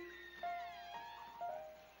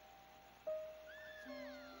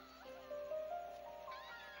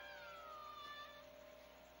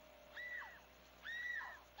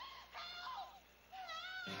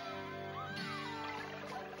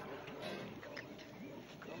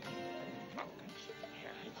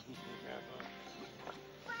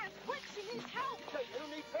 Quick, she needs help. Hey, who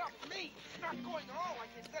needs help? Me! It's not going at all like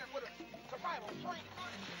you said it would have. Survival training.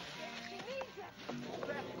 She needs it.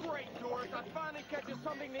 That's great, Doris. I finally catch you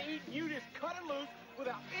something to eat, and you just cut it loose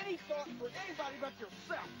without any thought for anybody but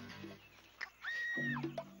yourself.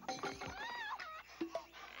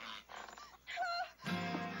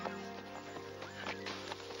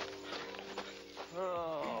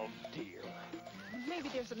 Oh, dear. Maybe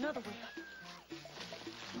there's another way.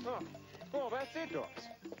 Oh, that's it, Doris.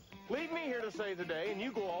 Leave me here to save the day, and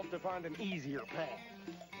you go off to find an easier path.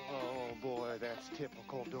 Oh, boy, that's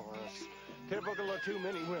typical, Doris. Typical of too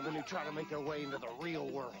many women who try to make their way into the real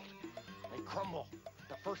world. They crumble at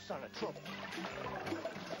the first sign of trouble.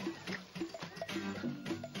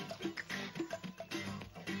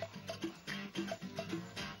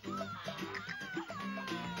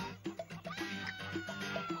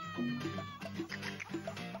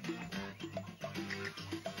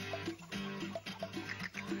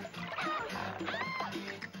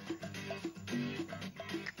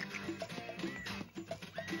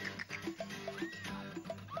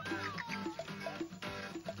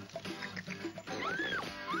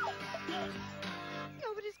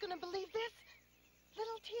 Nobody's gonna believe this.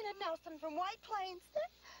 Little Tina Nelson from White Plains,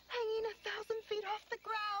 hanging 1,000 feet off the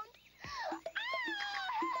ground.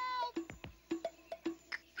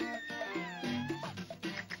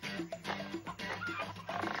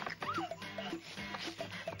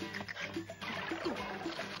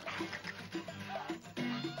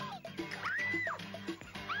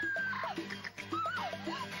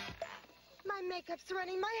 My makeup's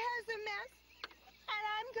running, my hair's a mess, and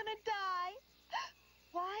I'm gonna die.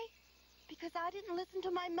 Why? Because I didn't listen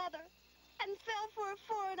to my mother and fell for a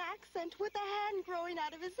foreign accent with a hand growing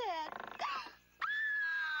out of his head.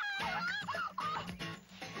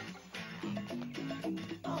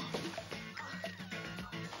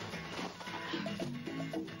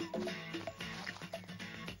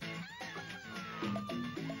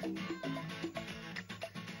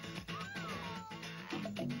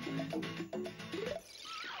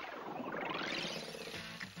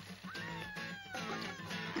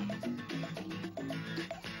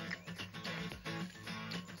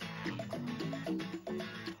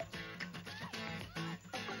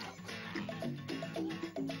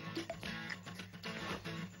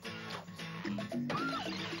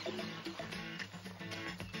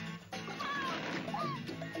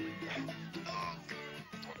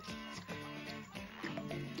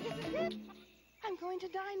 I'm going to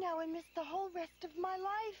die now and miss the whole rest of my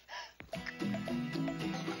life.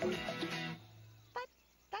 But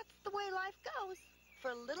that's the way life goes.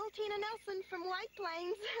 For little Tina Nelson from White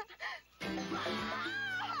Plains.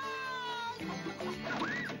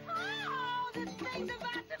 Oh, this thing's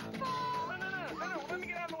about to fall. No. Let me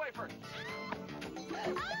get out of the way first.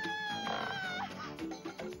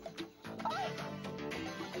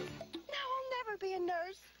 Now I'll never be a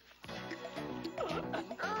nurse. A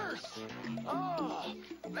nurse! Oh,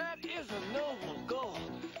 that is a noble goal.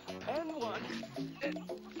 And one that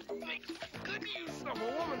makes good use of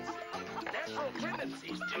a woman's natural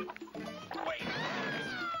tendencies to wait,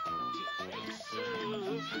 to make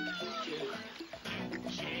soup, to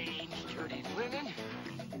change dirty linen.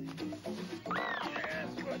 Yes,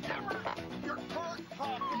 whatever your court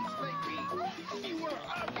problems may be, you are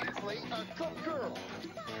obviously a good girl.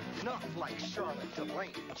 Not like Charlotte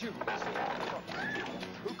Delane Jr.,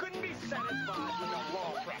 who couldn't be satisfied with a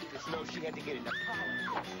law practice, no, she had to get into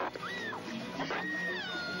college.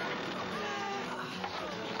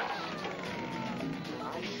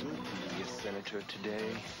 I should be a senator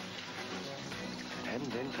today. If it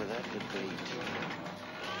hadn't been for that debate.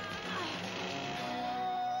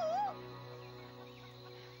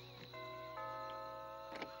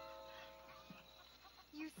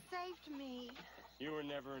 You saved me. You were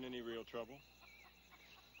never in any real trouble.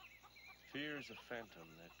 Fear's a phantom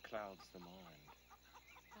that clouds the mind.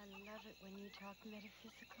 I love it when you talk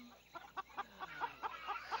metaphysical.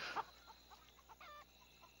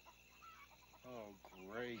 Oh,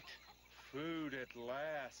 great. Food at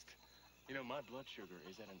last. You know, my blood sugar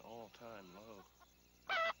is at an all-time low.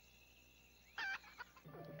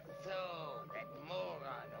 So, that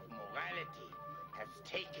moron of morality has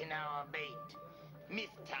taken our bait.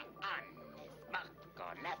 Mr. Honest Buck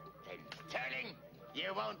or nothing. Sterling,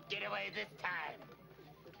 you won't get away this time.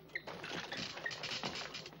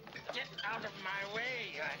 Get out of my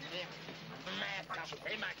way, you master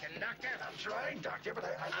semi-conductor. I'm trying, Doctor, but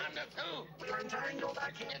I'm the two. We're entangled.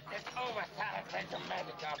 I can't. Get this oversized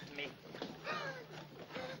automatic off me.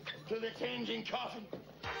 To the changing coffin.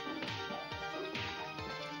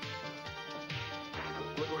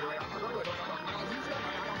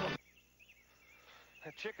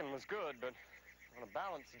 That chicken was good, but on a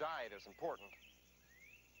balanced diet is important.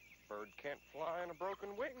 Bird can't fly on a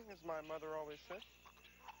broken wing, as my mother always said.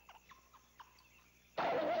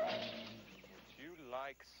 Would you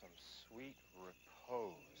like some sweet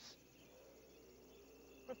repose?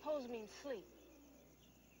 Repose means sleep.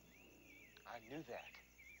 I knew that.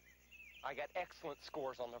 I got excellent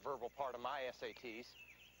scores on the verbal part of my SATs,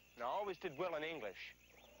 and I always did well in English.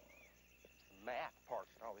 It's the math part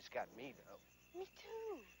that always got me, though. Me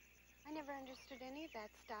too. I never understood any of that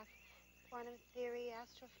stuff. Quantum theory,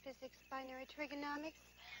 astrophysics, binary trigonomics.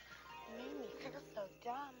 It made me feel so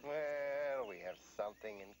dumb. Well, we have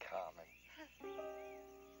something in common.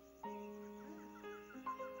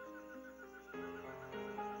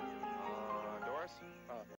 Doris?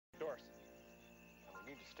 Doris.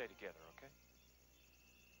 We need to stay together, okay?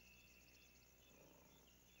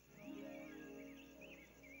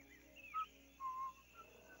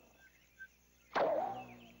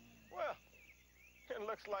 Well, it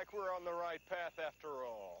looks like we're on the right path after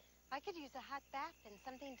all. I could use a hot bath and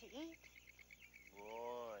something to eat.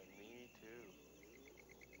 Boy, me too.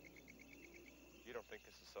 You don't think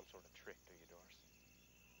this is some sort of trick, do you, Doris?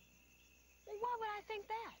 Well, why would I think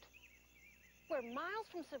that? We're miles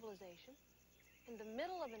from civilization, in the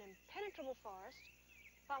middle of an impenetrable forest,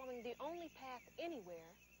 following the only path anywhere,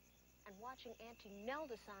 and watching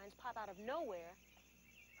anti-Nelda signs pop out of nowhere.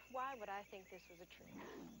 Why would I think this was a trick?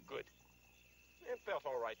 Good. It felt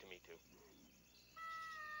all right to me, too.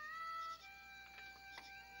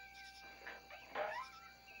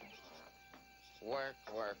 Work,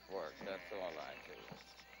 work, work. That's all I do.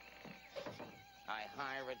 I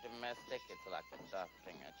hire a domestic, it's like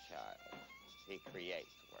adopting a child. He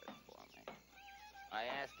creates work for me. I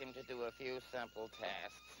ask him to do a few simple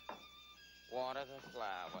tasks. Water the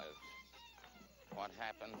flowers. What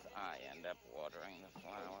happens? I end up watering the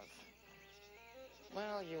flowers.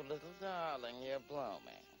 Well, you little darling, you're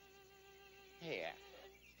blooming. Here.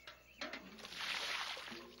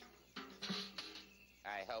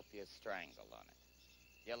 I hope you strangle on it.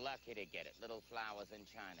 You're lucky to get it. Little flowers in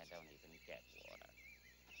China don't even get water.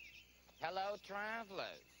 Hello,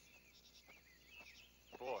 travelers.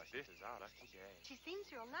 Boy, this is our lucky day. She seems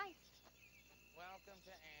real nice. Welcome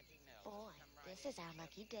to Auntie Nell. Boy, this is our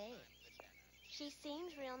lucky day. She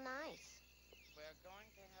seems real nice. We're going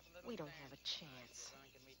to have a little We don't dance have a tonight. chance. We're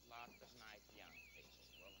going to meet lots of nice young people.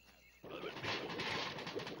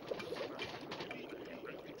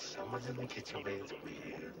 Someone's in the kitchen with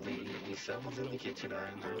me. Someone's in the kitchen,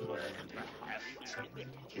 I know why. Someone's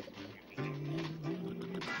in the kitchen.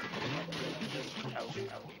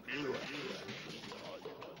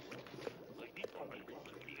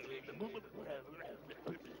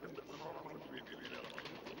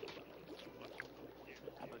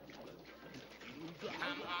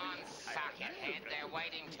 Come on, sockhead. They're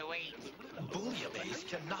waiting to eat. Bouillabaisse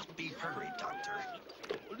cannot be hurried, Doctor.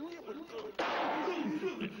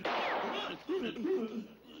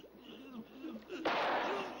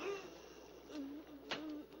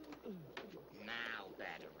 Now,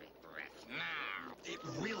 battery breath. Now. It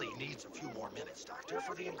really needs a few more minutes, Doctor,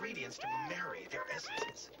 for the ingredients to marry their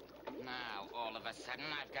essences. Now, all of a sudden,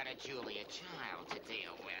 I've got a Julia child to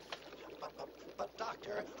deal with. But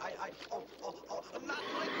Doctor, not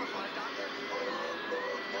microphone, Doctor.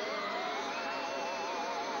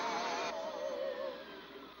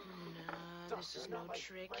 No, this is no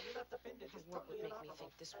trick. What would make me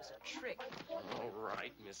think this was a trick? All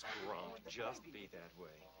right, Miss Grump, just be that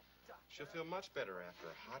way. She'll feel much better after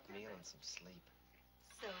a hot meal and some sleep.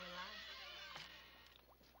 So will I.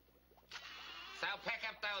 So pick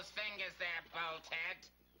up those fingers there, bolthead,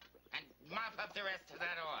 and mop up the rest of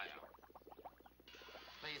that oil.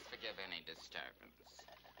 Please forgive any disturbance.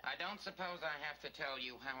 I don't suppose I have to tell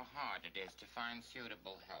you how hard it is to find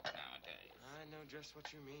suitable help nowadays. I know just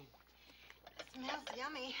what you mean. Smells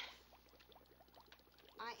yummy.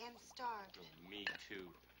 I am starved. Oh, me too.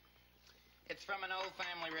 It's from an old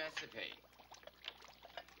family recipe.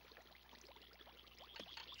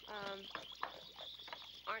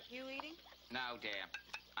 Aren't you eating? No, dear.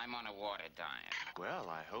 I'm on a water diet.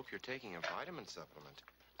 Well, I hope you're taking a vitamin supplement.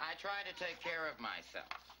 I try to take care of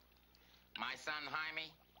myself. My son,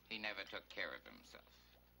 Jaime, he never took care of himself.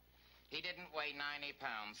 He didn't weigh 90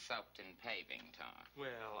 pounds soaked in paving tar.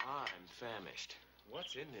 Well, I'm famished.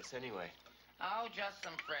 What's in this anyway? Oh, just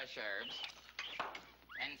some fresh herbs.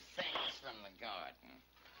 And things from the garden.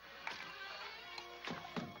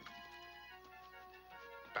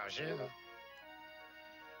 Bonjour.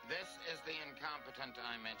 This is the incompetent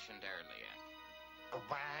I mentioned earlier.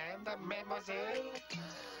 Wine, mademoiselle.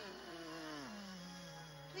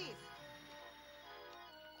 Please.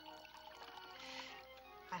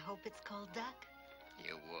 I hope it's called duck.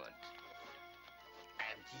 You would.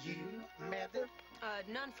 And you, madam?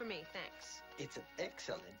 None for me, thanks. It's an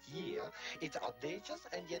excellent year. It's audacious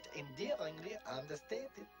and yet endearingly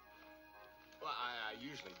understated. Well, I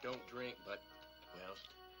usually don't drink, but, well,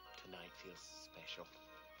 tonight feels special.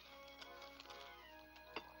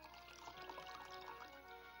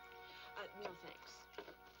 No, thanks.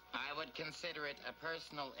 I would consider it a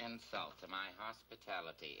personal insult to my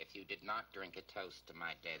hospitality if you did not drink a toast to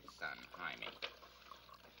my dead son, Jaime.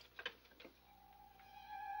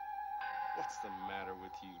 What's the matter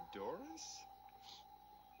with you, Doris?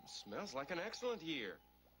 It smells like an excellent year.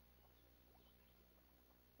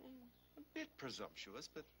 A bit presumptuous,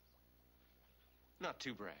 but not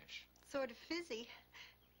too brash. Sort of fizzy.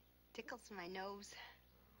 Tickles my nose.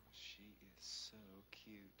 She is so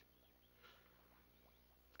cute.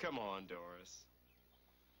 Come on, Doris.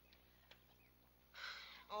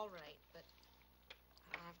 All right, but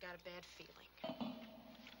I've got a bad feeling.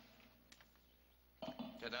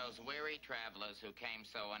 To those weary travelers who came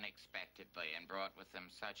so unexpectedly and brought with them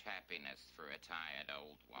such happiness for a tired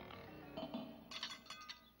old woman.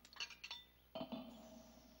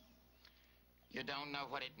 You don't know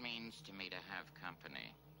what it means to me to have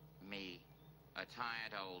company. Me, a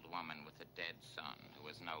tired old woman with a dead son who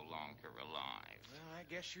is no longer alive. Well, I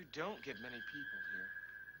guess you don't get many people here.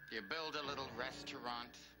 You build a little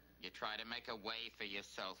restaurant. You try to make a way for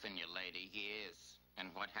yourself in your later years.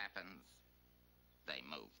 And what happens? They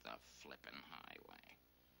move the flippin' highway.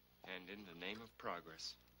 And in the name of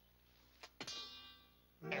progress.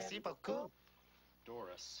 Merci beaucoup.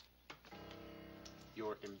 Doris,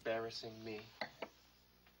 You're embarrassing me.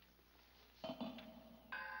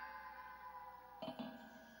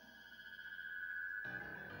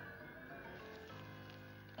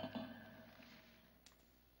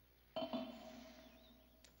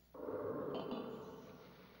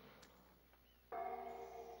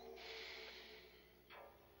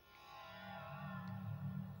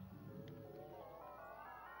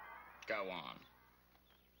 Go on.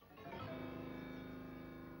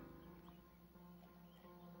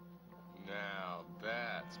 Now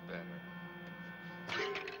that's better.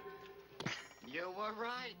 You were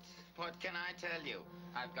right. What can I tell you?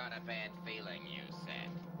 I've got a bad feeling, you said.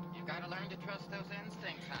 You've got to learn to trust those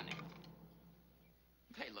instincts, honey.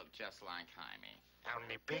 They look just like Jaime.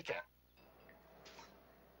 Only bigger.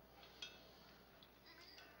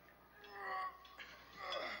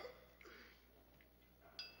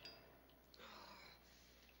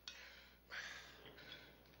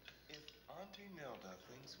 Auntie Nelda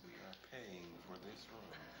thinks we are paying for this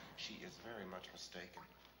room. She is very much mistaken.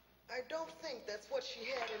 I don't think that's what she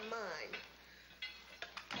had in mind.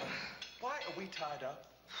 Why are we tied up?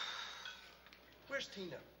 Where's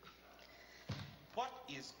Tina? What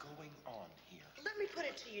is going on here? Let me put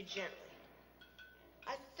it to you gently.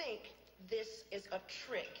 I think this is a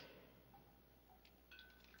trick.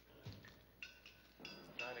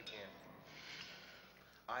 Not again.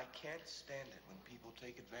 I can't stand it when people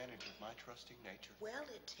take advantage of my trusting nature. Well,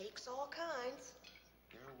 it takes all kinds.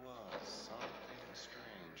 There was something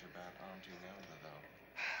strange about Auntie Nelda, though.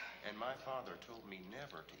 And my father told me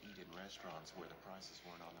never to eat in restaurants where the prices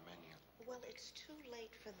weren't on the menu. Well, it's too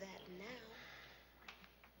late for that now.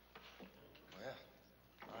 Well,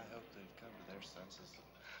 I hope they've come to their senses.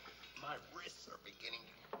 My wrists are beginning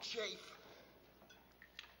to chafe.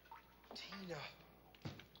 Tina,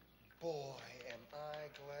 boy, am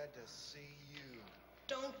I glad to see you.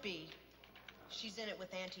 Don't be. She's in it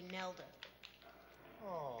with Auntie Nelda.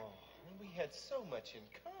 Oh, we had so much in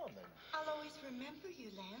common. I'll always remember you,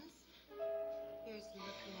 Lance. Here's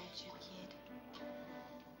looking at you, kid.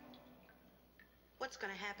 What's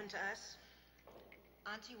gonna happen to us?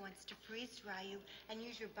 Auntie wants to freeze-dry you and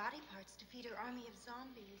use your body parts to feed her army of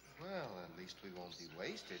zombies. Well, at least we won't be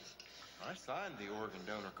wasted. I signed the organ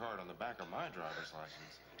donor card on the back of my driver's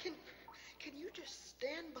license. Can you just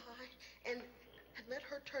stand by and let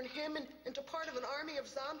her turn him into part of an army of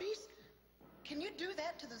zombies? Can you do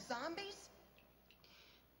that to the zombies?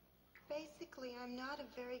 Basically, I'm not a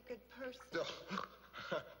very good person.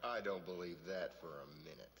 I don't believe that for a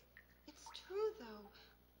minute. It's true, though.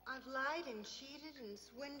 I've lied and cheated and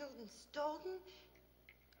swindled and stolen,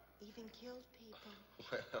 even killed people.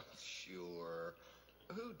 Well, sure.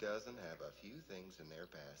 Who doesn't have a few things in their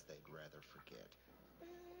past they'd rather forget?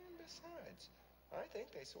 And besides, I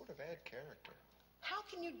think they sort of add character. How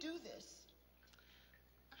can you do this?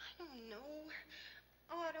 I don't know.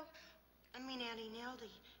 Otto, Auntie Nelda,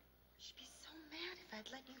 she'd be so mad if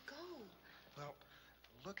I'd let you go. Well,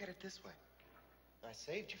 look at it this way. I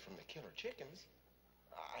saved you from the killer chickens.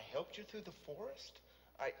 I helped you through the forest.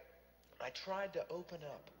 I tried to open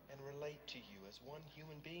up and relate to you as one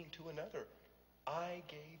human being to another. I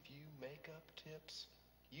gave you makeup tips.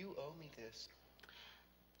 You owe me this.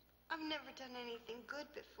 I've never done anything good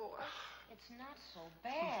before. It's not so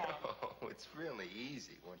bad. No, it's really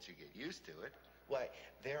easy once you get used to it. Why,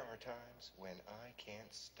 there are times when I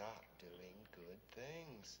can't stop doing good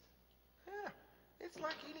things. Yeah, it's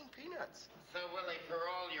like eating peanuts. So, Willie, for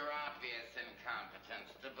all your obvious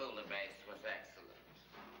incompetence, the bouillabaisse was excellent.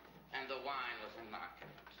 And the wine was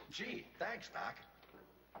immaculate. Gee, thanks, Doc.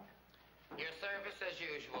 Your service, as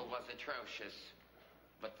usual, was atrocious,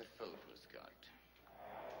 but the food was good.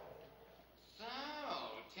 So,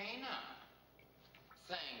 Tina,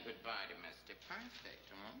 saying goodbye to Mr. Perfect,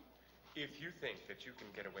 huh? If you think that you can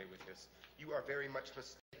get away with this, you are very much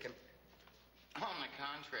mistaken. On the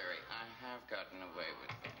contrary, I have gotten away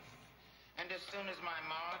with this. And as soon as my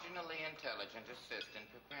marginally intelligent assistant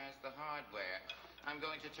prepares the hardware, I'm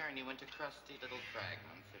going to turn you into crusty little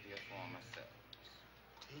fragments of your former selves.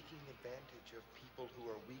 Taking advantage of people who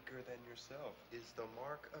are weaker than yourself is the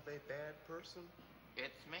mark of a bad person.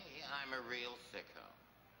 It's me. I'm a real sicko.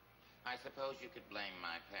 I suppose you could blame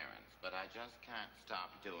my parents, but I just can't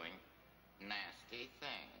stop doing nasty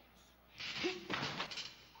things.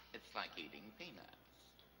 It's like eating peanuts.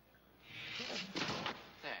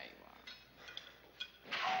 There you are.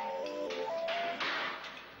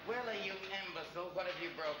 Willie, you imbecile, what have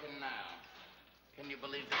you broken now? Can you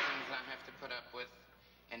believe the things I have to put up with?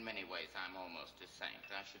 In many ways, I'm almost a saint.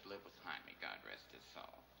 I should live with Jaime, God rest his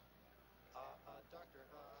soul. Doctor,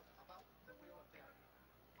 about the wheel of death.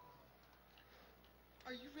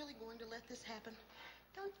 Are you really going to let this happen?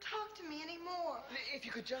 Don't talk to me anymore. If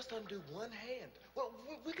you could just undo one hand. Well,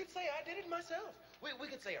 we could say I did it myself. We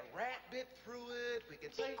could say a rat bit through it. We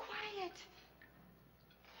could say... Be quiet.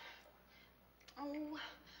 Oh,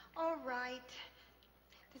 all right.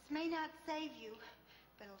 This may not save you,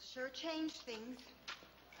 but it'll sure change things.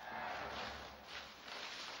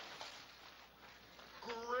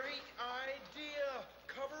 Great idea.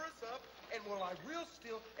 Cover us up, and we'll lie real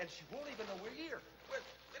still, and she won't even know we're here.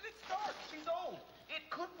 And it's dark. She's old. It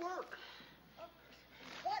could work.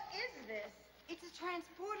 What is this? It's a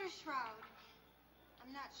transporter shroud.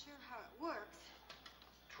 I'm not sure how it works.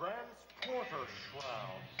 Transporter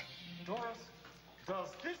shroud. Doris, does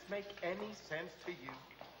this make any sense to you?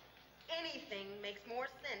 Anything makes more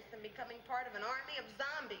sense than becoming part of an army of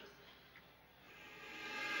zombies.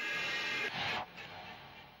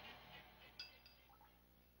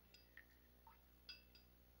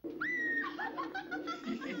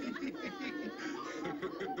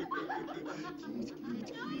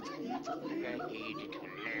 I hate it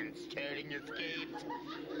when Lance Sterling escaped.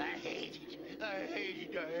 I hate it. I hate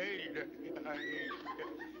it. I hate it. I hate it.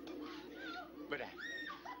 But I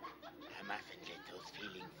mustn't let those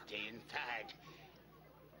feelings stay inside.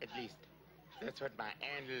 At least, that's what my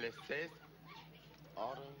analyst says.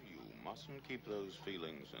 Otto, you mustn't keep those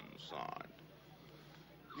feelings inside.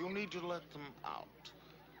 You need to let them out.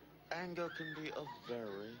 Anger can be a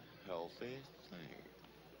very healthy thing.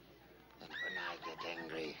 And when I get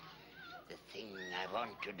angry, the thing I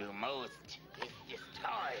want to do most is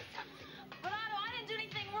destroy something. But Otto, I didn't do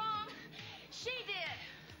anything wrong. She did.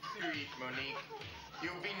 Sweet Monique,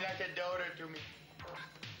 you've been like a daughter to me.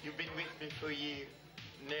 You've been with me for years,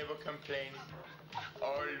 never complaining,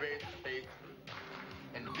 always faithful.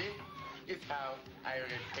 And this is how I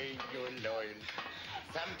repay your loyalty.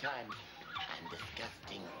 Sometimes I'm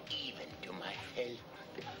disgusting even to myself.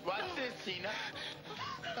 What's this, Tina?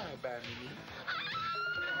 Bye-bye, Monique.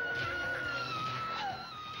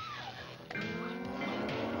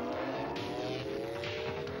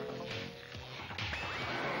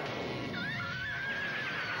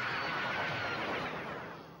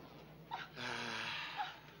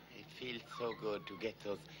 It feels so good to get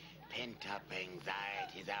those pent-up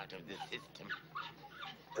anxieties out of the system.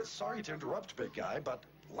 Sorry to interrupt, big guy, but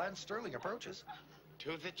Lance Sterling approaches.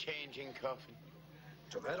 To the changing coffin.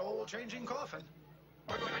 To that old changing coffin.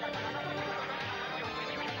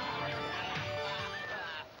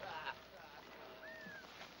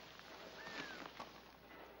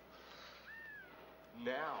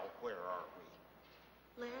 Now, where are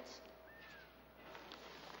we? Lance,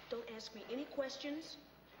 don't ask me any questions.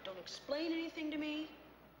 Don't explain anything to me.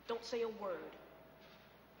 Don't say a word.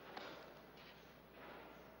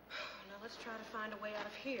 Now let's try to find a way out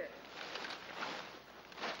of here.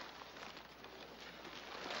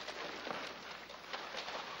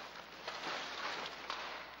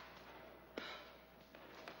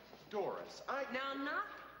 Doris, Now, not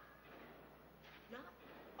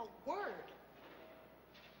a word.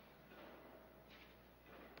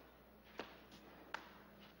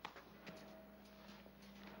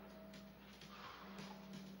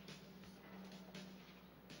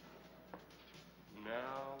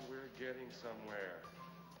 Now we're getting somewhere.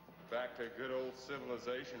 Back to good old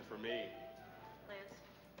civilization for me.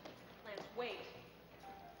 Lance, wait.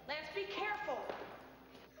 Lance, be careful.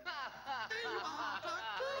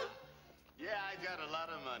 Yeah, I got a lot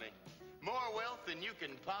of money. More wealth than you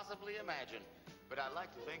can possibly imagine. But I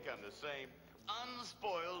like to think I'm the same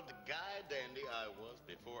unspoiled guy dandy I was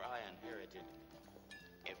before I inherited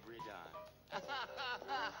every dime.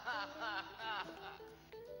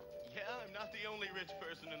 Yeah, I'm not the only rich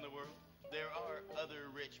person in the world. There are other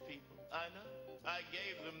rich people. I know. I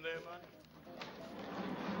gave them their money.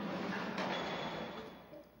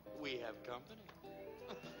 We have company.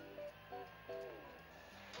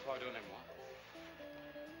 Pardonnez-moi.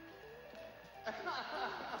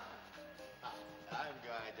 I'm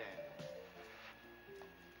Guy Dandy.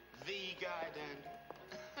 The Guy Dandy.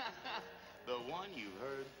 The one you've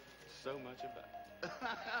heard so much about.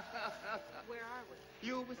 Where are we?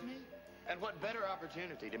 You with me. And what better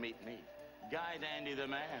opportunity to meet me? Guy Dandy the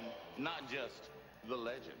man, not just the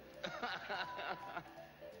legend.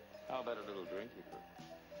 How about a little drink, you could?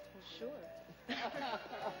 Well, sure.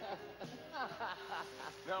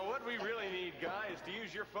 Now, what we really need, Guy, is to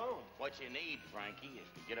use your phone. What you need, Frankie, is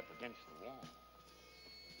to get up against the wall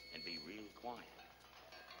and be real quiet.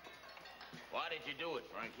 Why did you do it,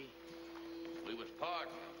 Frankie? We was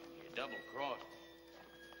partners. You double-crossed me.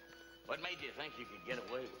 What made you think you could get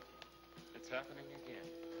away with it? It's happening again,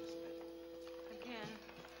 isn't it? Again.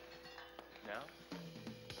 Now?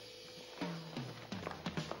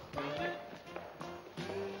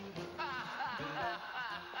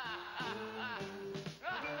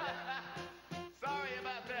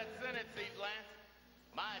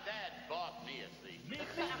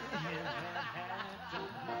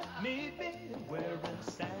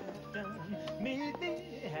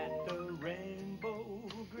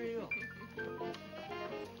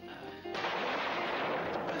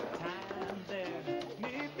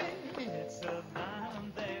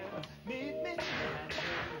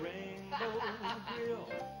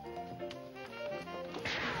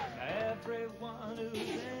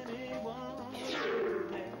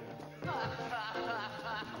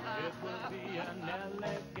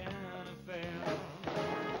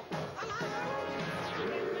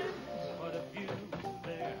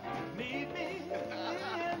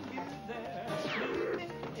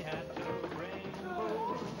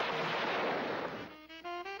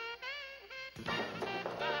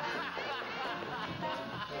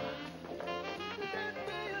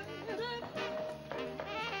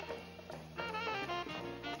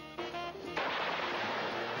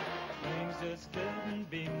 Jesus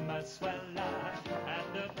Gloombeam, a sweller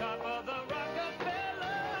at the top of the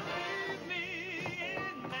Rockefeller. Meet me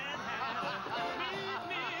in Manhattan. Meet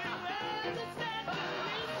me where the statues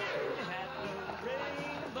meet at the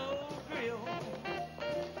Rainbow Grill.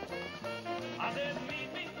 I said, meet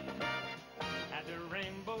me at the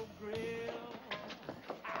Rainbow Grill.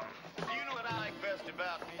 Do you know what I like best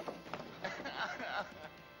about me?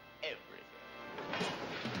 Everything.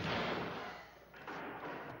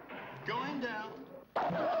 Going down.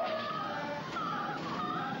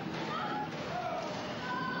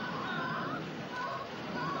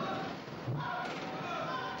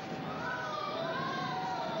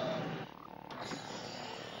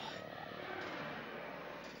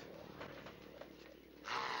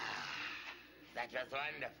 That was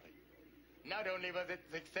wonderful. Not only was it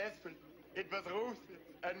successful, it was ruthless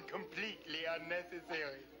and completely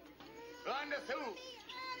unnecessary. Rendezvous!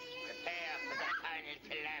 Prepare for the final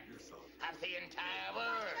collapse of the entire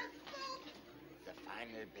world. The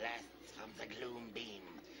final blasts from the Gloombeam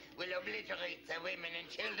will obliterate the women and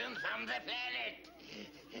children from the planet.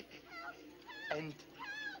 And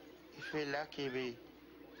if we're lucky, we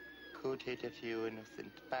could hit a few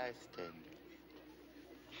innocent bystanders.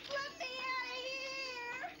 Let me out of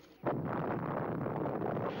here!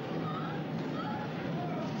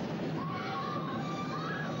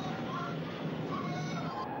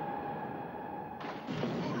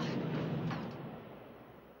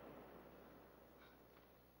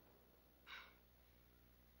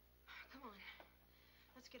 Come on.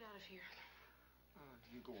 Let's get out of here.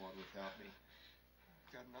 You go on without me.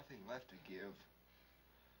 Got nothing left to give.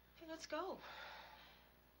 Hey, let's go.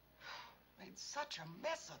 Made such a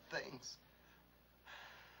mess of things.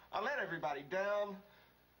 I let everybody down.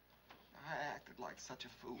 I acted like such a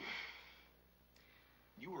fool.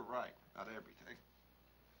 You were right about everything.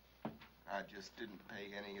 I just didn't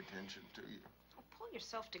pay any attention to you. Oh, pull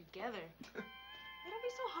yourself together. Don't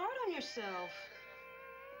be so hard on yourself.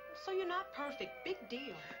 So you're not perfect. Big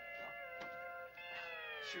deal.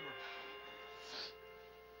 Sure.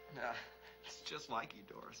 Nah, it's just like you,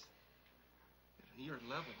 Doris. You're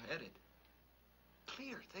level-headed.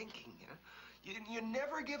 Clear thinking, you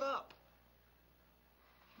never give up.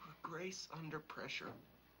 You're grace under pressure,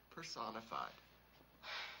 personified.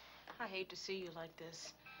 I hate to see you like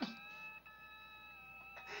this.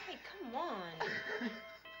 Hey, come on.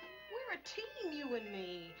 We're a team, you and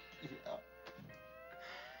me.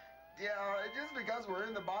 Yeah, just because we're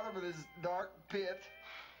in the bottom of this dark pit,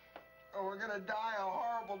 or we're gonna die a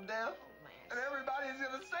horrible death, and everybody's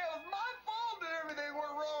gonna say it was my fault that everything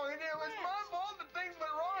went wrong, and it was my fault that things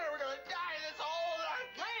went wrong, and we're gonna die this whole life.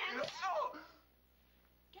 Lance! Oh.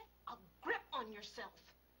 Get a grip on yourself.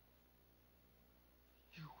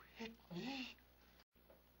 You hit me?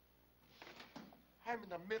 I'm in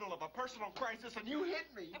the middle of a personal crisis, and you hit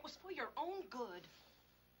me. It was for your own good.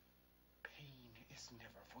 Pain is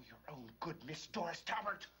never for your own good, Miss Doris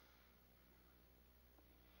Talbot.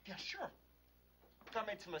 Yeah, sure. I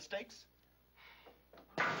made some mistakes.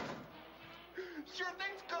 Sure,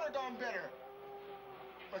 things could have gone better.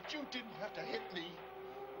 But you didn't have to hit me.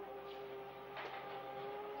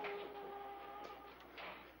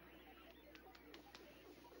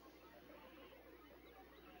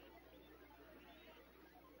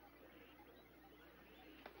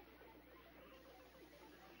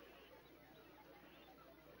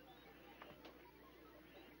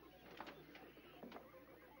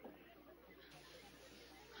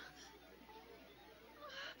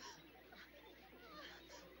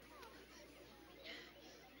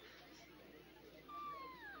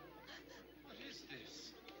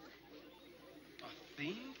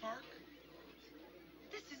 Theme park?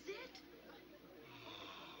 This is it.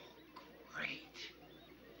 Oh, great.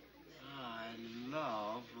 I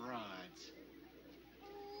love rides.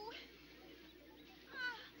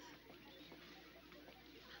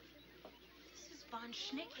 This is von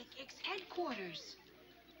Schnick's headquarters.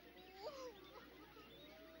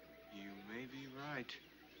 You may be right.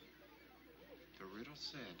 The riddle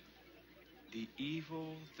said, the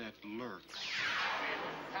evil that lurks.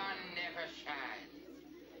 The sun never shines.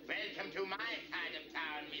 Welcome to my side of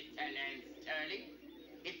town, Mr. Lance Turley.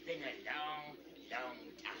 It's been a long, long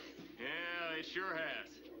time. Yeah, it sure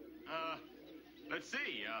has. Let's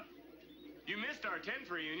see, you missed our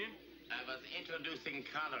 10th reunion. I was introducing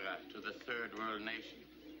cholera to the third world nation.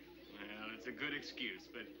 Well, it's a good excuse,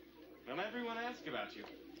 but not everyone asked about you.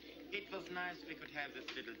 It was nice we could have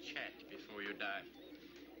this little chat before you died.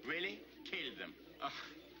 Really? Kill them.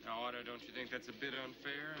 Now, Otto, don't you think that's a bit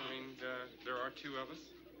unfair? I mean, there are two of us.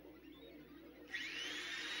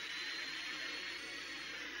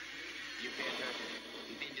 You better.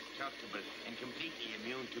 He's in distress. indestructible and completely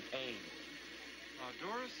immune to pain.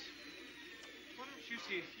 Doris, why don't you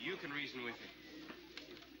see if you can reason with him?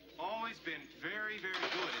 Always been very, very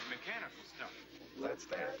good at mechanical stuff. Let's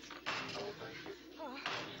dance.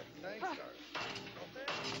 Thanks, Doris.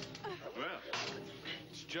 Well,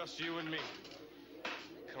 it's just you and me.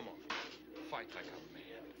 Come on, fight like a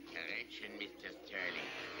man. Correction, Mr.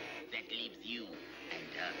 Sterling. That leaves you and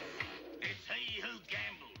us. It's he who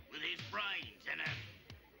gambled with his brains and a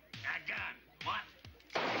gun. What?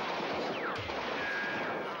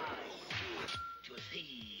 It was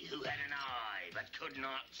he who had an eye but could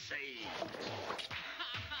not see.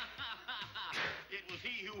 It was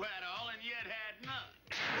he who had all and yet had none.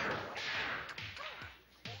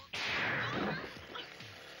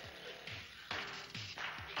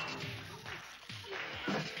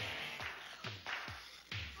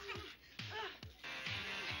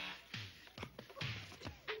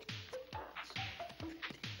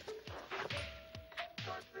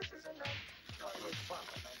 This is enough. Start with fun.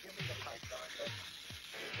 Now give me the pipe, Dorothy.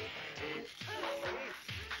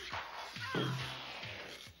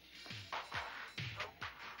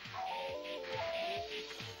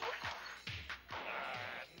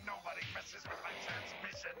 Nobody messes with my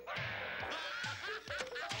transmission.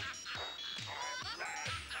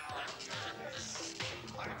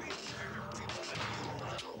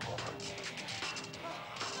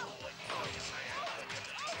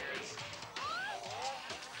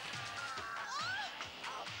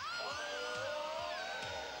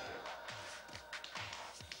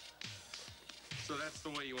 So that's the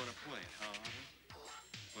way you want to play it, huh, Otto?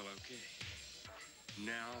 Well, okay.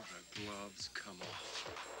 Now the gloves come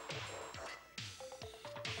off.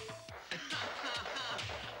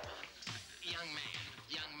 Young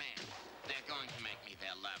man, they're going to make me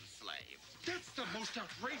their love slave. That's the most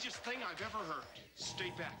outrageous thing I've ever heard.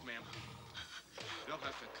 Stay back, ma'am. They'll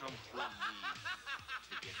have to come through me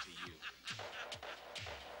to get to you.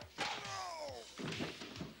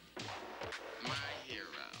 My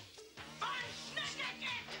hero.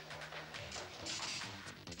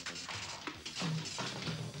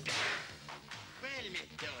 Well, Miss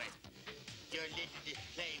Doris, your little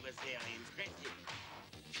display was very impressive.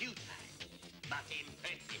 Futile, but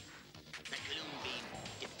impressive. The Gloombeam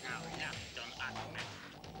is now locked on automatic.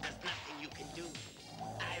 There's nothing you can do.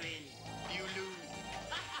 I win, you lose.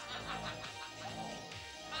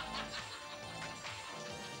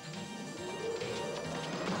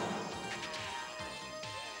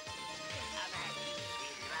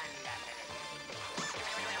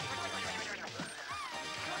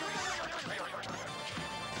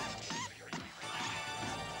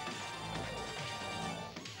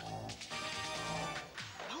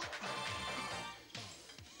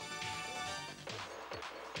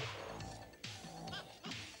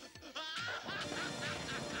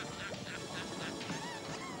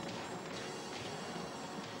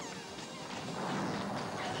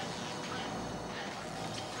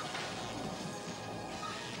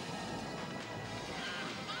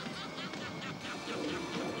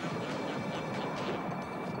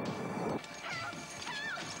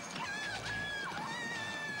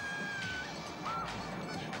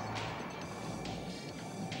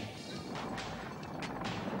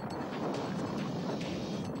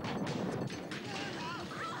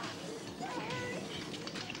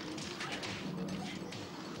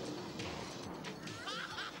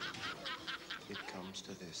 It comes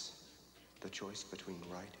to this, the choice between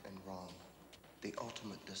right and wrong, the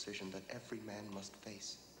ultimate decision that every man must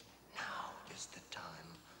face. Now is the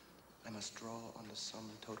time. I must draw on the sum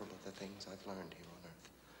total of the things I've learned here on Earth.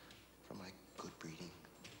 From my good breeding,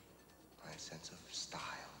 my sense of style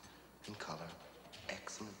and color,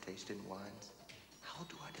 excellent taste in wines. How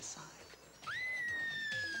do I decide?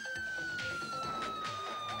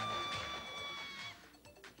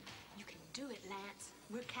 You can do it, Lance.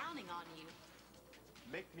 We're counting on you.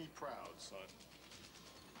 Make me proud, son.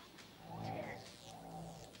 10,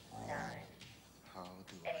 9. How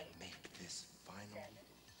do I make this final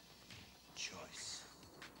choice?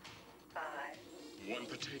 5. 1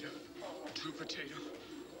 potato, 2 potato,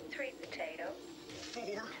 3 potato. 4.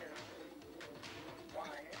 2. 1.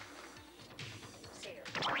 0.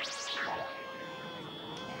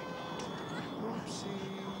 Oopsie.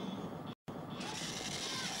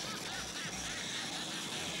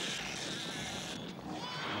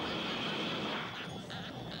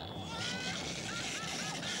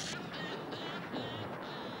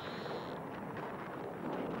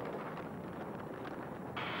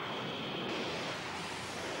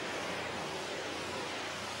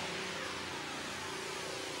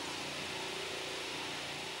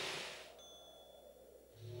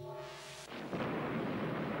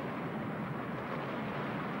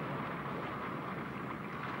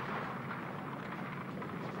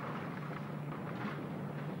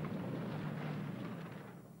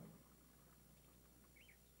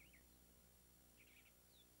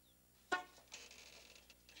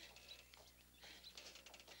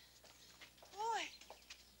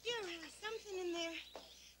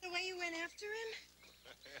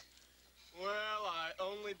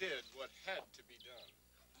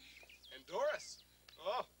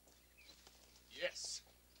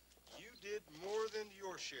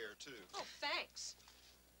 share, too. Oh, thanks.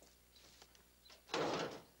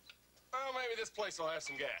 Well, maybe this place will have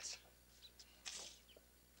some gas.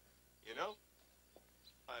 You know,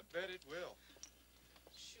 I bet it will.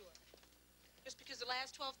 Sure. Just because the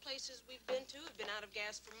last 12 places we've been to have been out of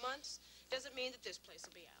gas for months doesn't mean that this place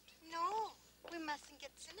will be out. No, we mustn't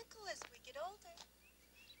get cynical as we get older.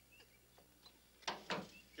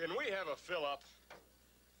 Can we have a fill-up?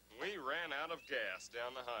 We ran out of gas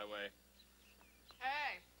down the highway.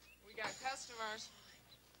 Hey, we got customers.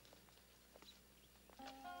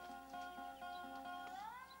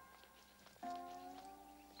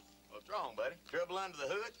 What's wrong, buddy? Trouble under the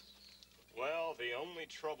hood? Well, the only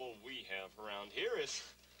trouble we have around here is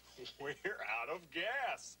we're out of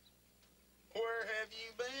gas. Where have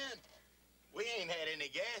you been? We ain't had any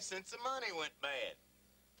gas since the money went bad.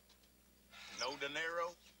 No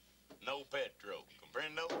dinero, no petrol.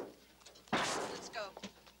 Comprendo? Let's go.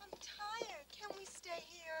 I'm tired. Can we stay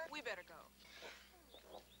here? We better go.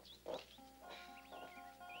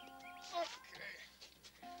 Okay.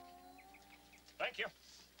 Thank you.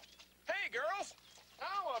 Hey, girls,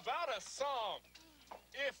 how about a song?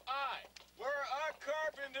 If I were a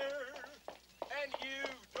carpenter and you,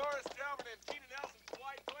 Doris Delvin and Tina Nelson's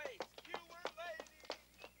White Plains, you were lady.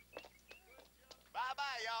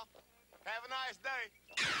 Bye-bye, y'all. Have a nice day.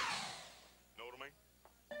 Know what I mean?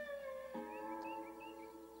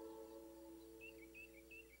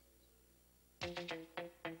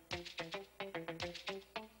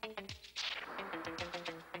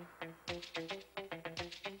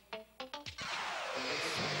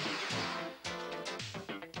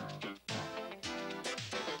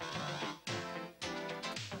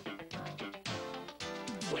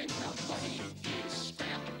 When the money is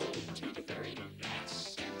scrambled to the very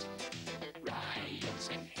last cent, riots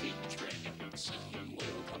and hatred soon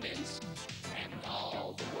will commence, and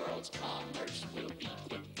all the world's commerce will be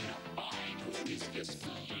put in a bind. Who is this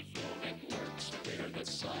evil that lurks where the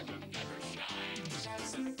sun never shines?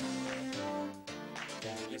 That's the battle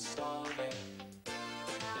that is solving.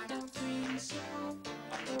 I don't think so,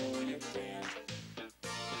 I know you can't.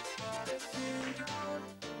 But if you don't,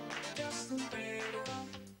 just the battle.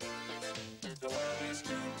 The world is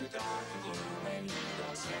doomed to dark and gloom, and you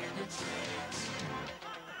don't stand a chance.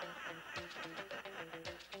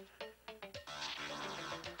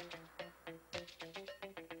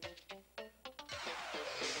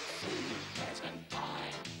 Who has an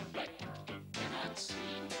eye but cannot see?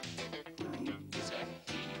 Who is a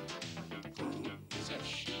he? Who is a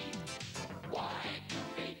she? Why do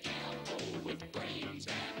they gamble with brains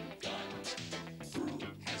and guns? Who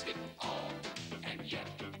has it all and yet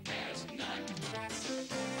has none? That's the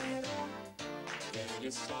battle that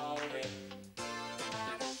is solving.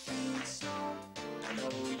 I don't think so, I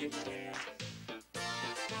know you can't.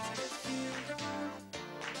 But if you don't,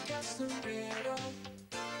 guess the riddle.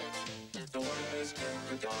 The world is doomed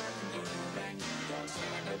to dark and gloom, and you don't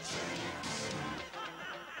stand a chance.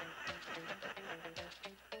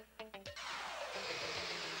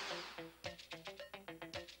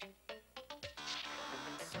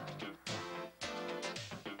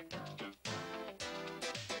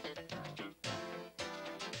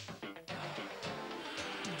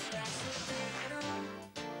 That's the battle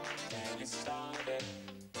that is solving.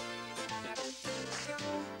 I don't think so,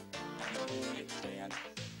 I know you can't.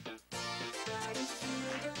 But if you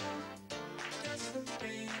don't, that's the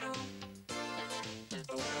battle. The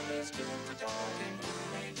world is doomed to dark and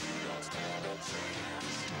gloom, and you don't stand a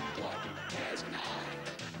chance. What has an eye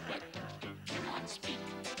but cannot speak?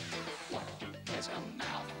 What has a mouth